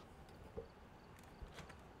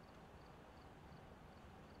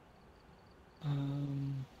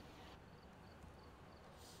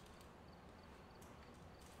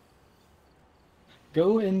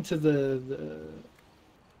 Go into the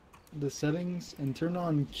settings and turn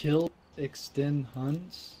on kill extend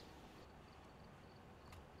hunts.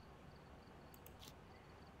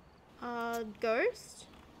 Ghost?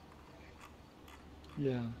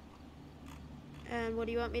 Yeah, And what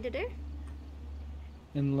do you want me to do?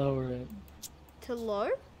 and lower it. To low?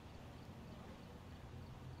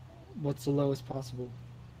 What's the lowest possible?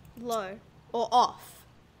 Low. Or off?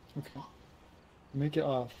 Okay. Make it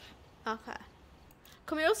off. Okay.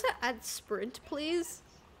 Can we also add sprint, please?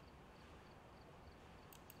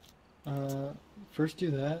 First do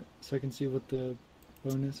that so I can see what the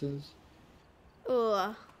bonus is.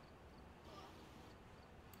 Ugh.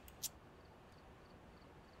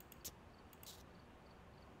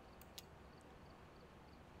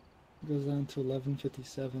 It goes down to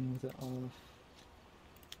 11:57 with it off.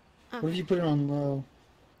 What Okay. if you put it on low?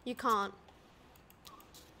 You can't.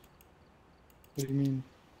 What do you mean?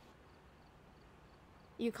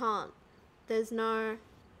 You can't. There's no...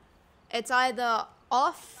 It's either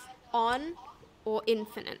off, on, or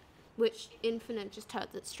infinite. Which infinite just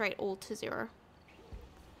turns it straight all to 0.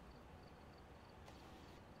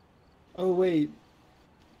 Oh wait,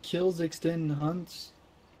 kills extend hunts.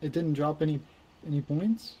 It didn't drop any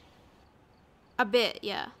points. A bit,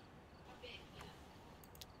 yeah.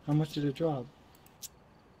 How much did it drop?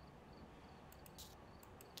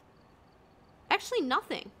 Actually,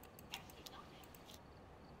 nothing.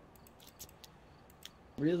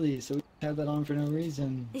 Really? So we had that on for no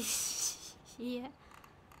reason. Yeah.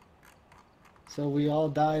 So we all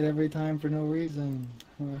died every time for no reason.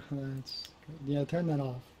 Yeah, turn that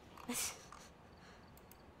off.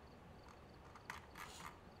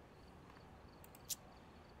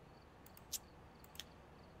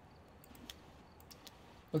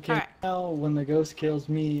 Okay, Alright. now when the ghost kills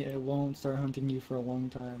me, it won't start hunting you for a long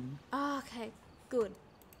time. Okay, good.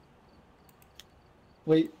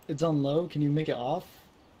 Wait, it's on low? Can you make it off?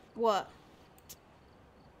 What?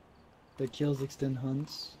 The kills extend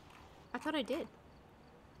hunts. I thought I did.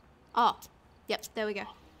 Oh, yep, there we go.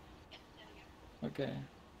 Okay,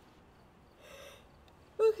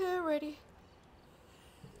 Okay, I'm ready.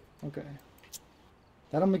 okay.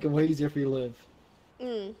 That'll make it way easier for you to live.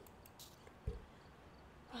 Mm.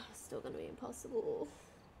 Oh, still gonna be impossible.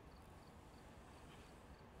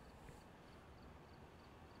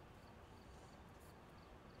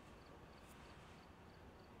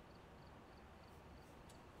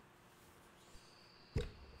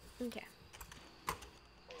 Okay.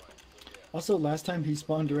 Also, last time he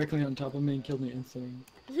spawned directly on top of me and killed me instantly.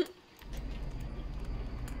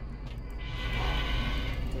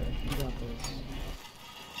 Okay, got this.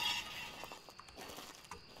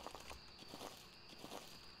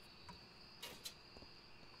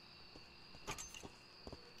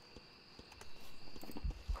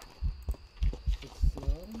 It's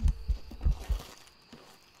slow.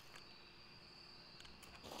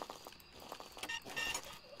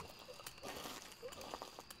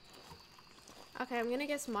 Okay, I'm gonna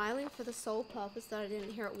guess smiling for the sole purpose that I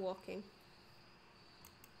didn't hear it walking.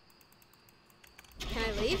 Can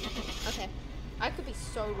I leave? Okay. I could be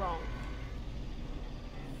so wrong.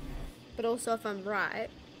 But also if I'm right,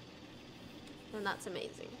 then that's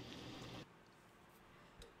amazing.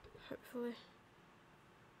 Hopefully.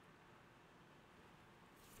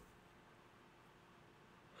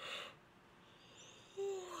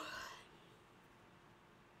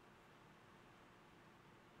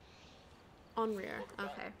 On rear.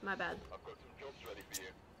 Okay, my bad. I've got some jobs ready for you.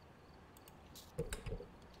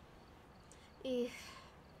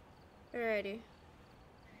 Alrighty.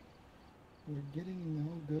 We're getting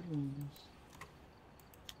no good ones.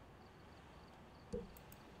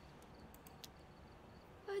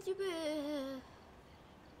 Why'd you be?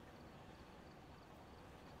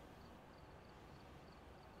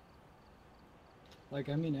 Like,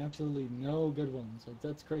 I mean, absolutely no good ones. Like,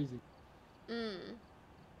 that's crazy. Oh,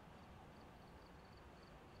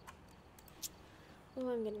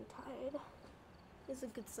 I'm getting tired. It's a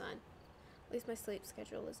good sign. At least my sleep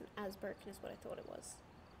schedule isn't as broken as what I thought it was.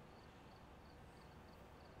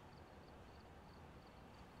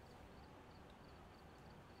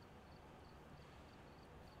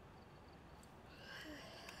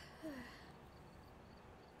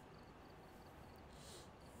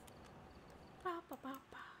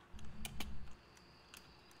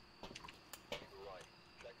 Right.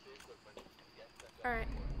 Check the equipment and get set up.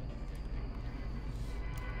 Alright.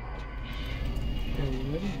 Okay, you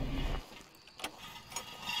ready?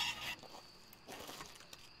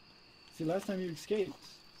 See, last time you escaped,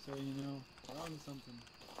 so you know, we're on to something.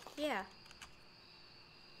 Yeah.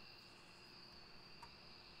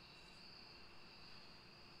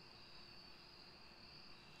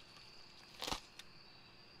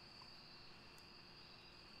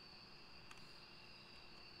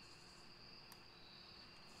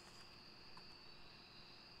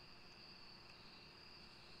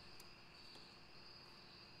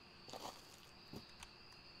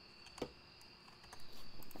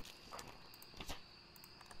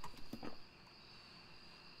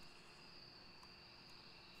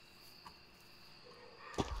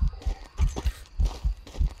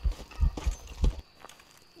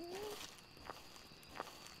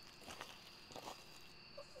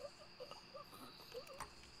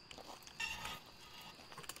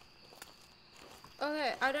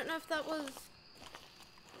 Okay, I don't know if that was...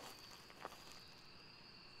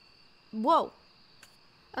 Whoa!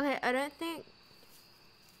 Okay, I don't think...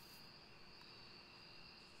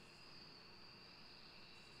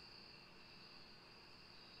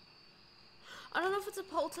 I don't know if it's a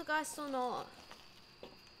poltergeist or not.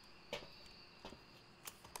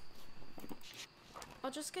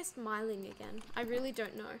 I'll just guess smiling again. I really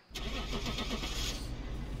don't know.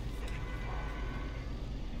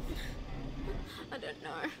 I don't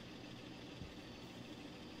know.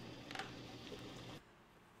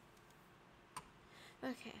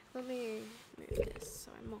 Okay, let me move this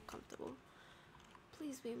so I'm more comfortable.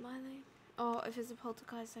 Please be smiling. Oh, if it's a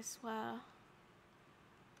poltergeist, I swear.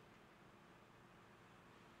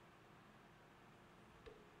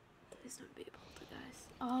 Please don't be a poltergeist.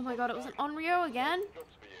 Oh my god, it was an Onryo again?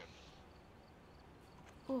 Jobs for you.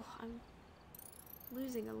 Oh, I'm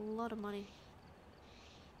losing a lot of money.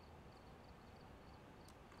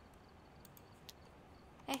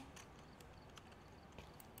 Hey.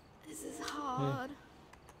 This is hard.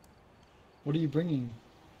 What are you bringing?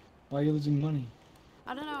 Why are you losing money?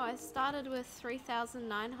 I don't know, I started with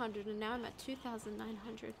 3,900 and now I'm at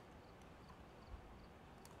 2,900.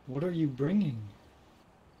 What are you bringing?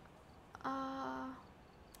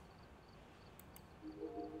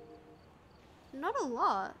 Not a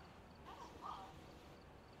lot.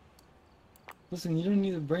 Listen, you don't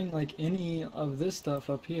need to bring like any of this stuff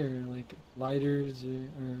up here, like lighters or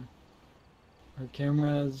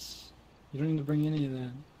cameras. You don't need to bring any of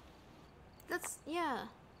that. That's, yeah.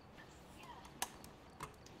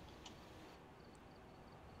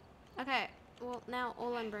 Okay, well now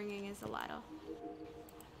all I'm bringing is a lighter.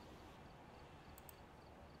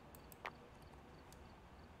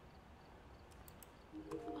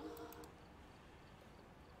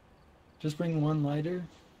 Just bring one lighter,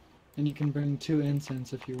 and you can bring 2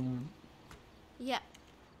 incense if you want. Yeah.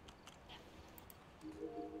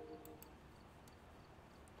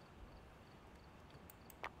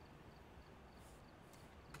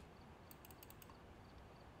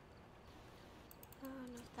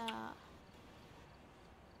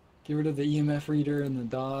 Get rid of the EMF reader and the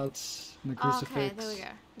dots and the crucifix. Okay, there we go.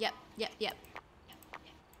 Yep.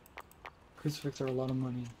 Crucifix are a lot of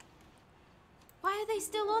money. Why are they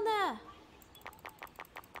still on there?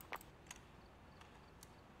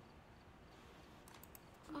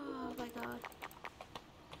 Oh my god.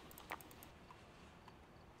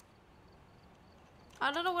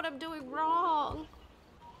 I don't know what I'm doing wrong.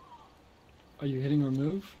 Are you hitting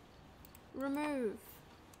remove? Remove.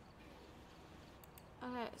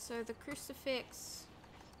 Okay, so the crucifix,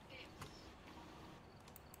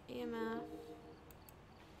 EMF,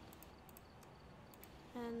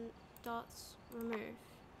 and dots remove.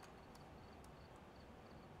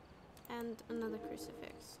 And another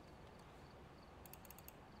crucifix.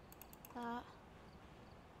 That.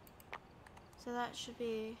 So that should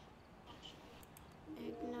be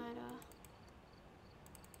igniter.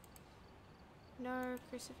 No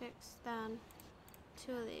crucifix, then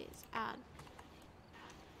 2 of these, add.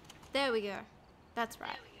 There we go. That's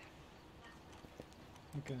right.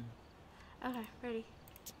 Okay. Okay, ready.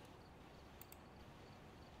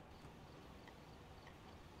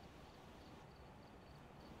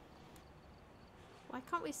 Why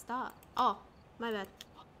can't we start? Oh, my bad.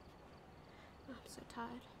 I'm so tired.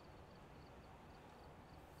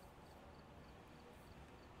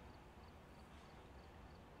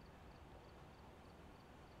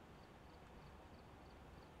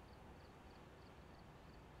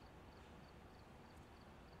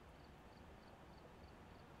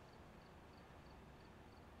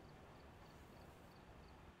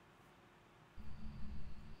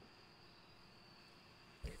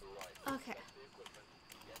 Okay.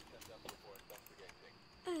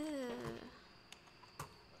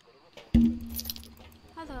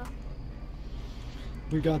 Hello.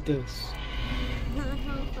 We got this.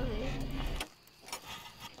 Hopefully.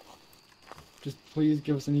 Just please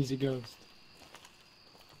give us an easy ghost.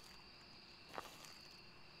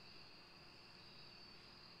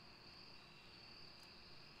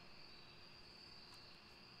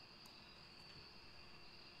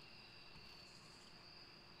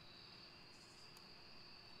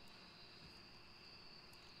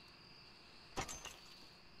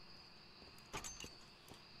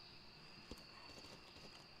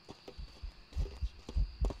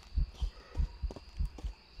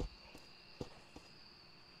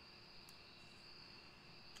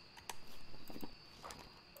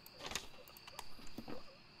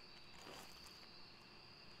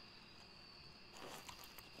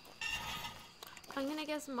 I'm gonna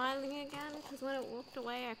guess smiling again because when it walked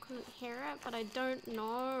away I couldn't hear it, but I don't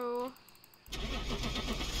know.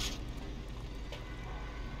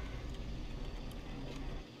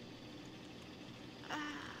 I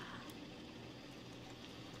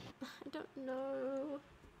don't know.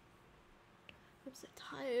 I'm so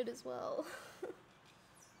tired as well.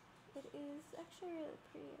 It is actually really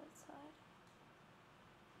pretty outside.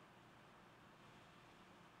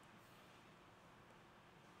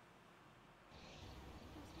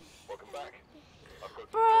 Welcome back. I've got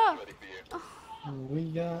some Bruh! jobs ready for you. We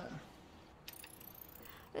got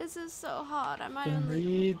This is so hard. I might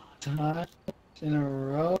only. 3 times in a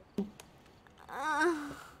row.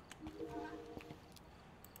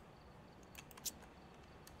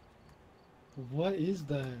 What is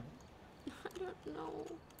that? I don't know.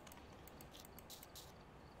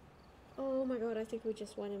 Oh my god, I think we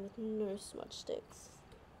just went in with no smudge sticks.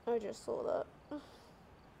 I just saw that. I'm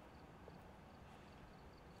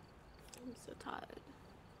so tired.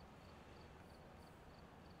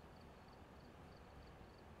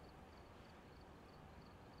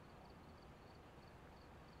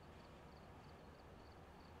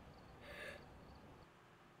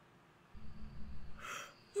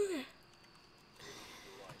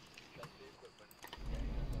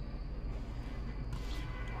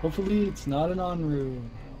 Hopefully it's not an en-route.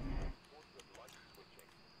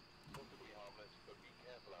 Possibly harmless, but be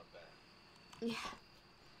careful out there. Yeah.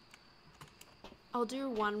 I'll do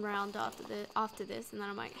one round after this, and then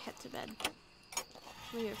I might head to bed.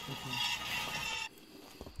 Here we go.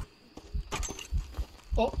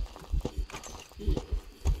 Oh!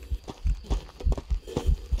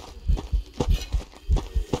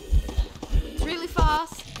 It's really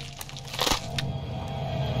fast.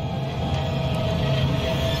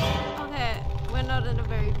 Okay, we're not in a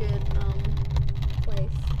very good place.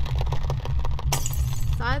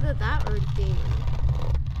 It's either that or a demon.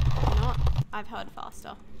 Not. I've heard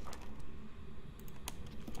faster.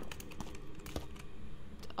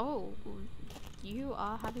 Oh, you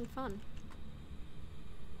are having fun.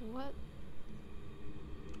 What?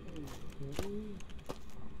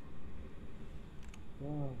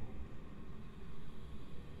 Wow.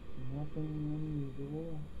 Nothing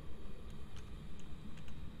unusual.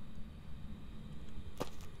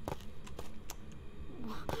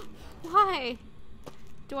 Why?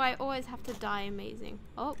 Do I always have to die amazing?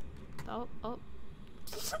 Oh. Oh. Oh.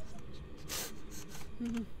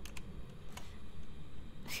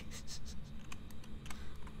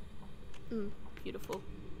 Beautiful.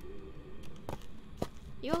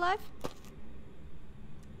 You alive?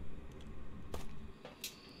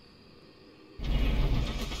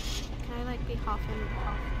 Can I like be half in,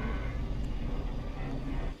 half in?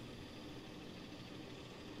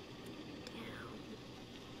 Damn.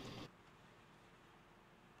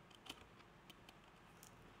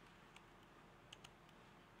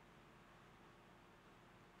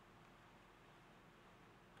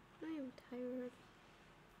 I am tired.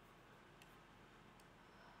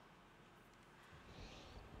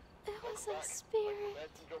 It was a spirit. Had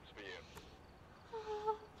some jobs for you.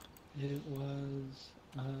 Oh, It was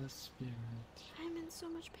a spirit. I'm in so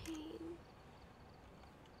much pain.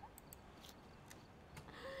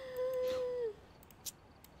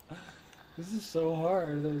 This is so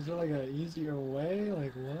hard. Is there like an easier way?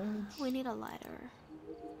 Like what? We need a lighter.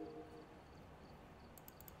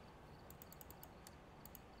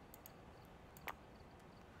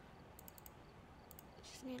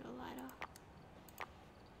 Just need a lighter.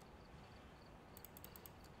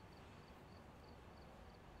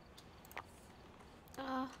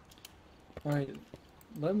 Alright,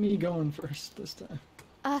 let me go in first this time.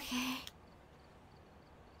 Okay.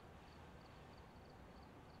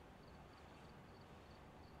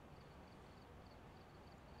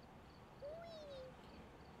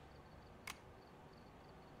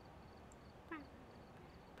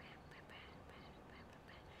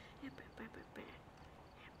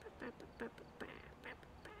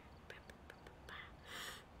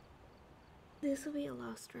 This will be a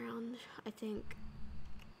last round, I think.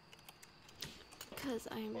 Because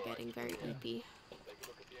I am getting very loopy.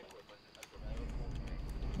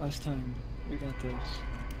 Last time, we got this.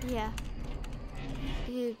 Yeah.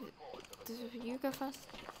 You go first?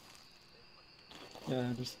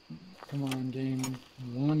 Yeah, just come on, game.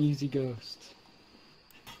 One easy ghost.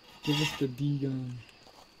 Give us the D gun.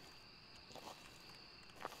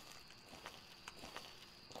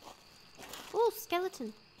 Oh,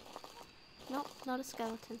 skeleton. Nope, not a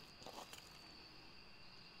skeleton.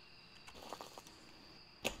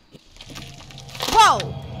 Whoa!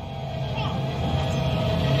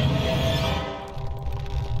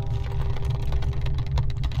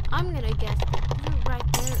 I'm gonna guess that you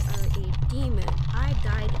right there are a demon. I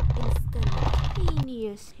died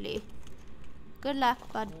instantaneously. Good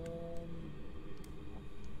luck, bud.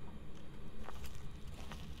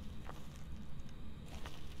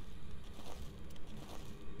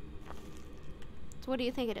 So what do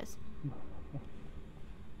you think it is?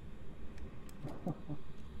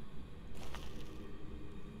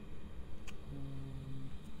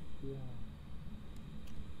 Yeah.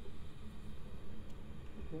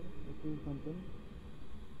 Okay, let's do something.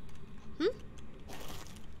 Hmm?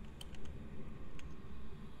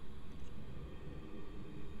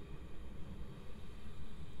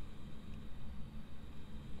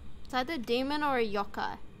 It's either demon or a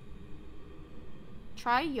yokai.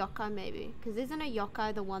 Try yokai maybe, because isn't a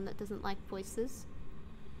yokai the one that doesn't like voices?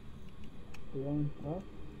 The one up.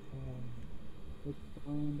 It's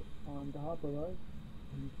on top of us.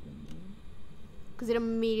 Because it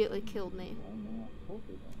immediately killed me. Why not?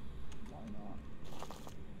 Hopefully not. Why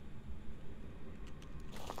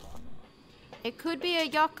not? It could be a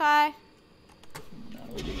yokai. No,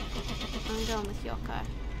 we didn't. I'm going with yokai.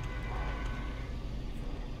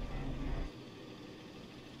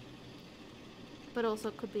 But also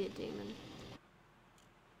it could be a demon.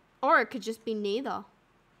 Or it could just be neither.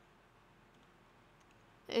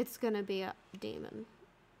 It's gonna be a demon.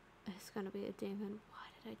 It's gonna be a demon. Why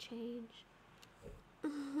did I change?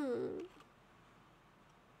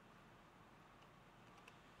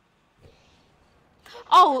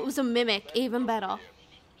 Oh, it was a mimic. Even better.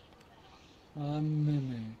 A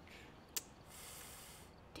mimic.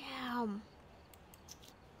 Damn.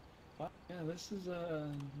 Yeah, this is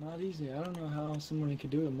not easy. I don't know how somebody could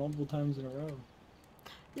do it multiple times in a row.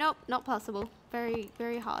 Nope, not possible. Very,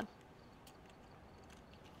 very hard.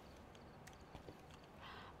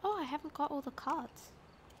 Oh, I haven't got all the cards.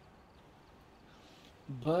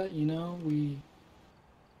 But you know, we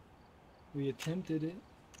attempted it,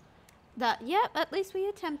 That, yep, at least we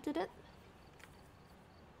attempted it.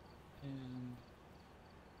 and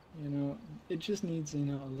you know, it just needs, you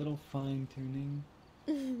know, a little fine tuning,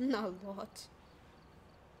 Not a lot.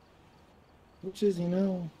 which is, you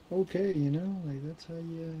know, okay. You know, like that's how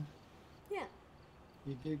you Yeah.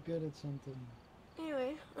 get good at something.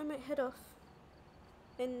 Anyway, I might head off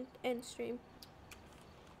and end stream.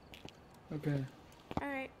 Okay.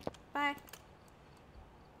 Alright. Bye.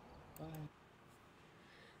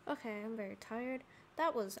 Bye. Okay, I'm very tired.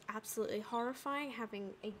 That was absolutely horrifying,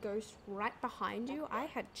 having a ghost right behind you. I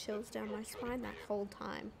had chills down my spine that whole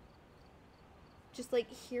time. Just like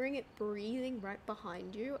hearing it breathing right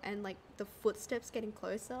behind you and like the footsteps getting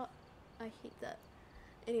closer. I hate that.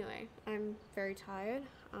 Anyway, I'm very tired.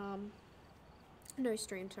 No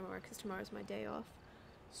stream tomorrow because tomorrow's my day off.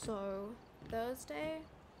 So Thursday,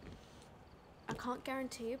 I can't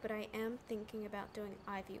guarantee, but I am thinking about doing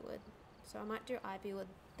Ivywood. So I might do Ivywood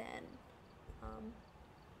then.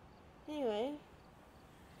 Anyway.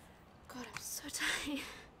 God, I'm so tired.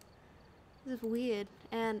 This is weird.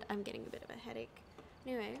 And I'm getting a bit of a headache.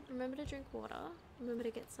 Anyway, remember to drink water. Remember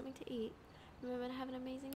to get something to eat. Remember to have an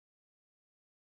amazing